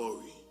in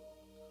glory.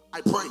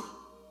 I pray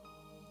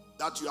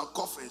that your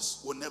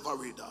coffers will never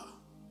wither,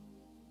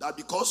 that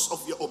because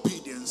of your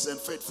obedience and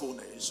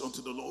faithfulness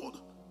unto the Lord,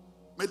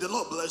 may the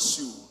Lord bless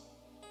you.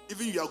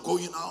 Even you are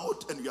going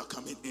out and you are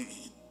coming in,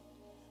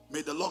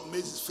 may the Lord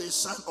make his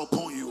face shine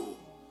upon you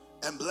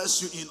and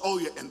bless you in all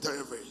your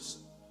endeavors.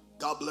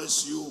 God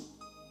bless you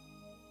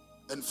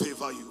and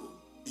favor you.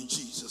 In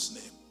Jesus'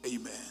 name,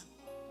 amen.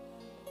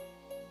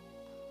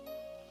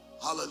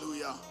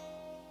 Hallelujah.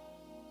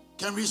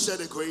 Can we share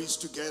the grace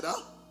together?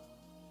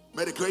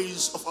 May the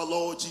grace of our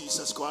Lord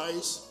Jesus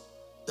Christ,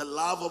 the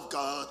love of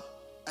God,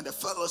 and the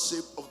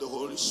fellowship of the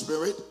Holy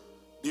Spirit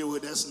be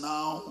with us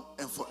now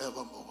and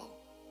forevermore.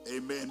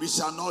 Amen. We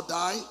shall not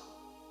die,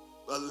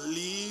 but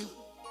live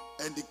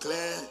and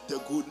declare the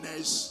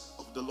goodness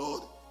of the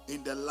Lord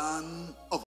in the land of